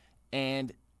winners.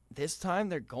 And this time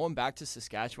they're going back to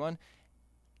Saskatchewan,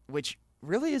 which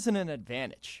really isn't an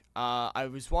advantage. I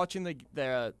was watching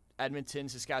the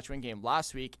Edmonton-Saskatchewan game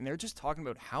last week, and they're just talking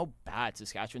about how bad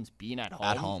Saskatchewan's been at home.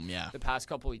 At home, yeah. The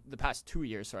past 2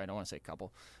 years. Sorry, I don't want to say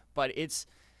couple. But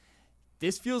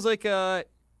this feels like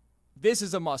this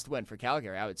is a must-win for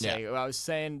Calgary, I would say. Yeah. I was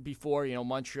saying before,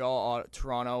 Montreal,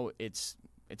 Toronto, it's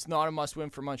not a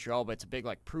must-win for Montreal, but it's a big,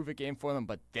 prove-it game for them.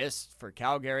 But this, for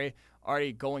Calgary,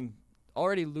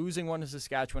 already losing one to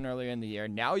Saskatchewan earlier in the year.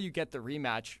 Now you get the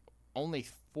rematch only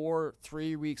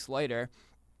 3 weeks later.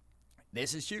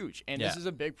 This is huge. And This is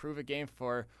a big prove-it game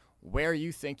for where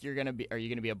you think you're going to be. Are you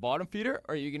going to be a bottom feeder,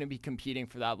 or are you going to be competing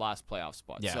for that last playoff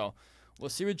spot? Yeah. So we'll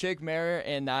see what Jake Maier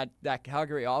and that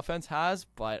Calgary offense has,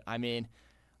 but I mean,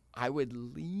 I would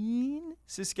lean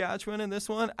Saskatchewan in this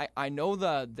one. I know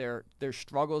their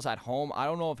struggles at home. I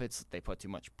don't know if it's they put too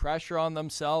much pressure on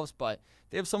themselves, but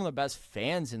they have some of the best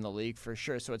fans in the league for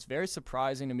sure. So it's very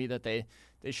surprising to me that they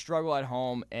struggle at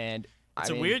home. And it's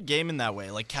a weird game in that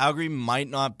way. Like, Calgary might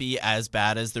not be as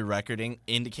bad as their record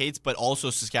indicates, but also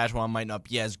Saskatchewan might not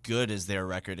be as good as their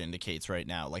record indicates right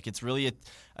now. Like, it's really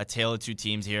a tale of two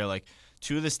teams here. Like,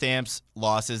 two of the Stamps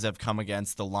losses have come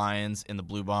against the Lions and the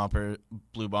Blue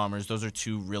Bombers. Those are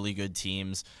two really good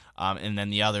teams. And then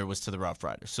the other was to the Rough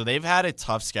Riders. So they've had a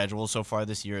tough schedule so far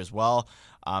this year as well.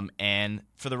 And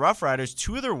for the Rough Riders,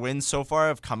 two of their wins so far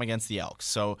have come against the Elks.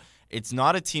 So it's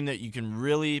not a team that you can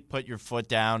really put your foot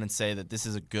down and say that this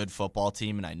is a good football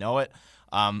team, and I know it.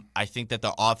 I think that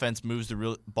the offense moves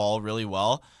the ball really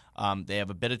well. They have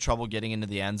a bit of trouble getting into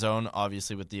the end zone,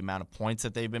 obviously, with the amount of points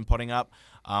that they've been putting up.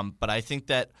 But I think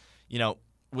that,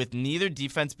 with neither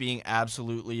defense being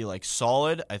absolutely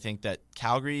solid, I think that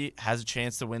Calgary has a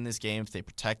chance to win this game if they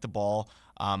protect the ball.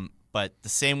 But the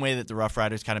same way that the Rough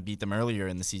Riders kind of beat them earlier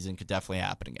in the season could definitely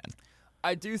happen again.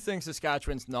 I do think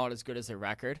Saskatchewan's not as good as their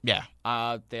record. Yeah.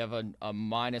 They have a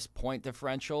minus point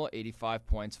differential, 85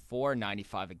 points for,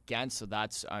 95 against. So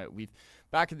that's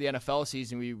back in the NFL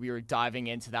season, we were diving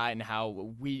into that and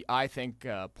how I think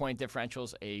point differential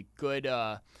is a good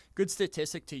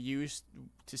statistic to use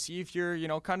to see if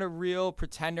you're kind of real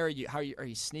pretender. Are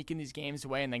you sneaking these games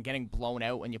away and then getting blown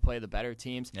out when you play the better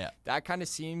teams? Yeah. That kind of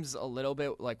seems a little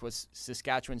bit like what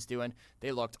Saskatchewan's doing.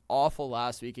 They looked awful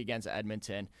last week against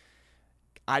Edmonton.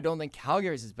 I don't think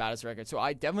Calgary's as bad as the record. So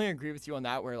I definitely agree with you on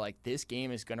that, where this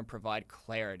game is going to provide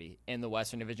clarity in the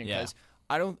Western Division, because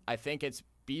I think it's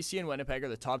BC and Winnipeg are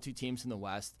the top two teams in the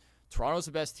West. Toronto's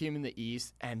the best team in the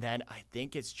East, and then I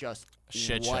think it's just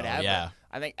shit whatever. Show, yeah.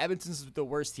 I think Edmonton's the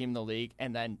worst team in the league,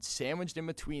 and then sandwiched in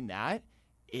between that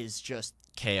is just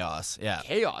chaos. Yeah.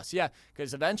 Chaos, yeah.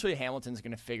 Because eventually Hamilton's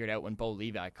going to figure it out when Bo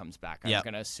Levi comes back. I'm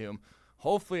going to assume.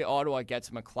 Hopefully Ottawa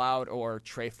gets McLeod or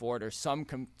Trey Ford or some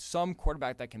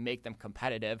quarterback that can make them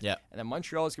competitive. Yeah. And then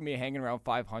Montreal is going to be hanging around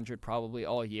 500 probably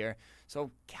all year.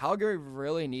 So Calgary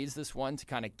really needs this one to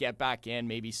kind of get back in,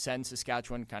 maybe send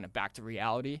Saskatchewan kind of back to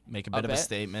reality. Make a bit of a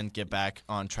statement, get back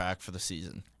on track for the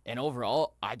season. And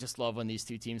overall, I just love when these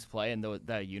two teams play in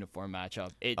the uniform matchup.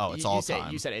 It's all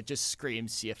time. You said it just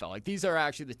screams CFL. These are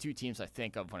actually the two teams I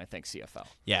think of when I think CFL.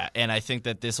 Yeah, and I think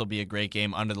that this will be a great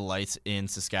game under the lights in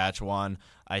Saskatchewan.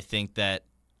 I think that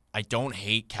I don't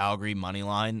hate Calgary money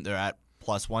line. They're at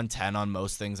plus 110 on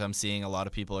most things I'm seeing. A lot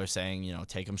of people are saying,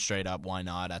 take them straight up. Why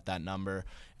not at that number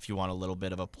if you want a little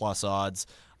bit of a plus odds?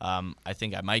 I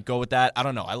think I might go with that. I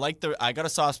don't know. I got a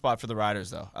soft spot for the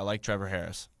Riders, though. I like Trevor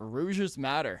Harris. Rouges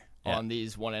matter on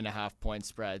these 1.5 point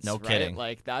spreads. No kidding.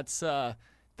 That's the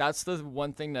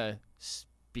one thing to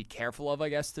be careful of, I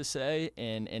guess, to say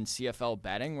in CFL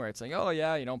betting, where it's like, oh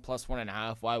yeah, plus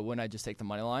 1.5. Why wouldn't I just take the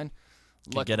money line?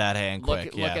 Get out of hand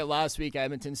quick. Look at last week,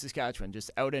 Edmonton, Saskatchewan,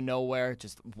 just out of nowhere,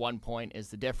 just 1 point is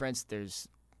the difference. There's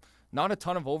not a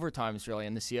ton of overtimes really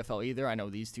in the CFL either. I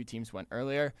know these two teams went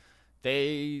earlier.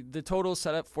 The total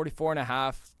set up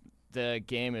 44.5. The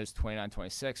game is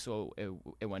 29-26, so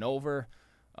it went over.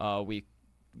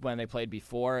 When they played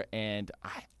before, and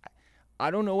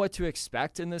I don't know what to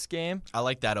expect in this game. I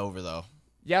like that over though.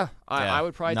 Yeah, I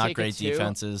would probably take it too. Not great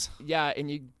defenses. Yeah, and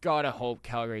you gotta hope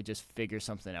Calgary just figures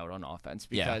something out on offense,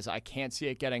 because I can't see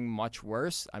it getting much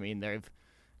worse. I mean, they've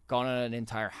gone on an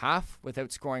entire half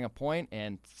without scoring a point,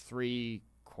 and 3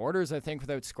 quarters, I think,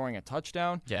 without scoring a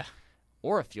touchdown. Yeah.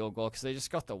 Or a field goal, because they just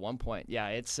got the 1 point. Yeah,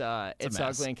 it's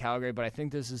ugly in Calgary, but I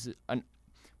think this is a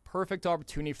perfect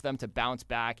opportunity for them to bounce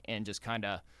back and just kind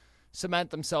of cement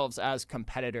themselves as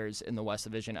competitors in the West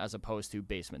Division as opposed to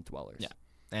basement dwellers. Yeah.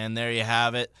 And there you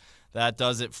have it. That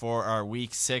does it for our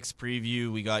Week 6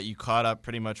 preview. We got you caught up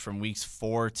pretty much from Weeks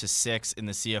 4 to 6 in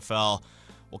the CFL.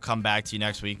 We'll come back to you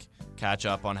next week, catch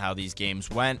up on how these games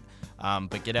went.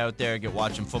 But get out there, get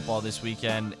watching football this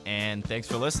weekend, and thanks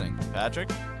for listening. Patrick?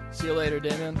 See you later,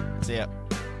 Damien. See ya.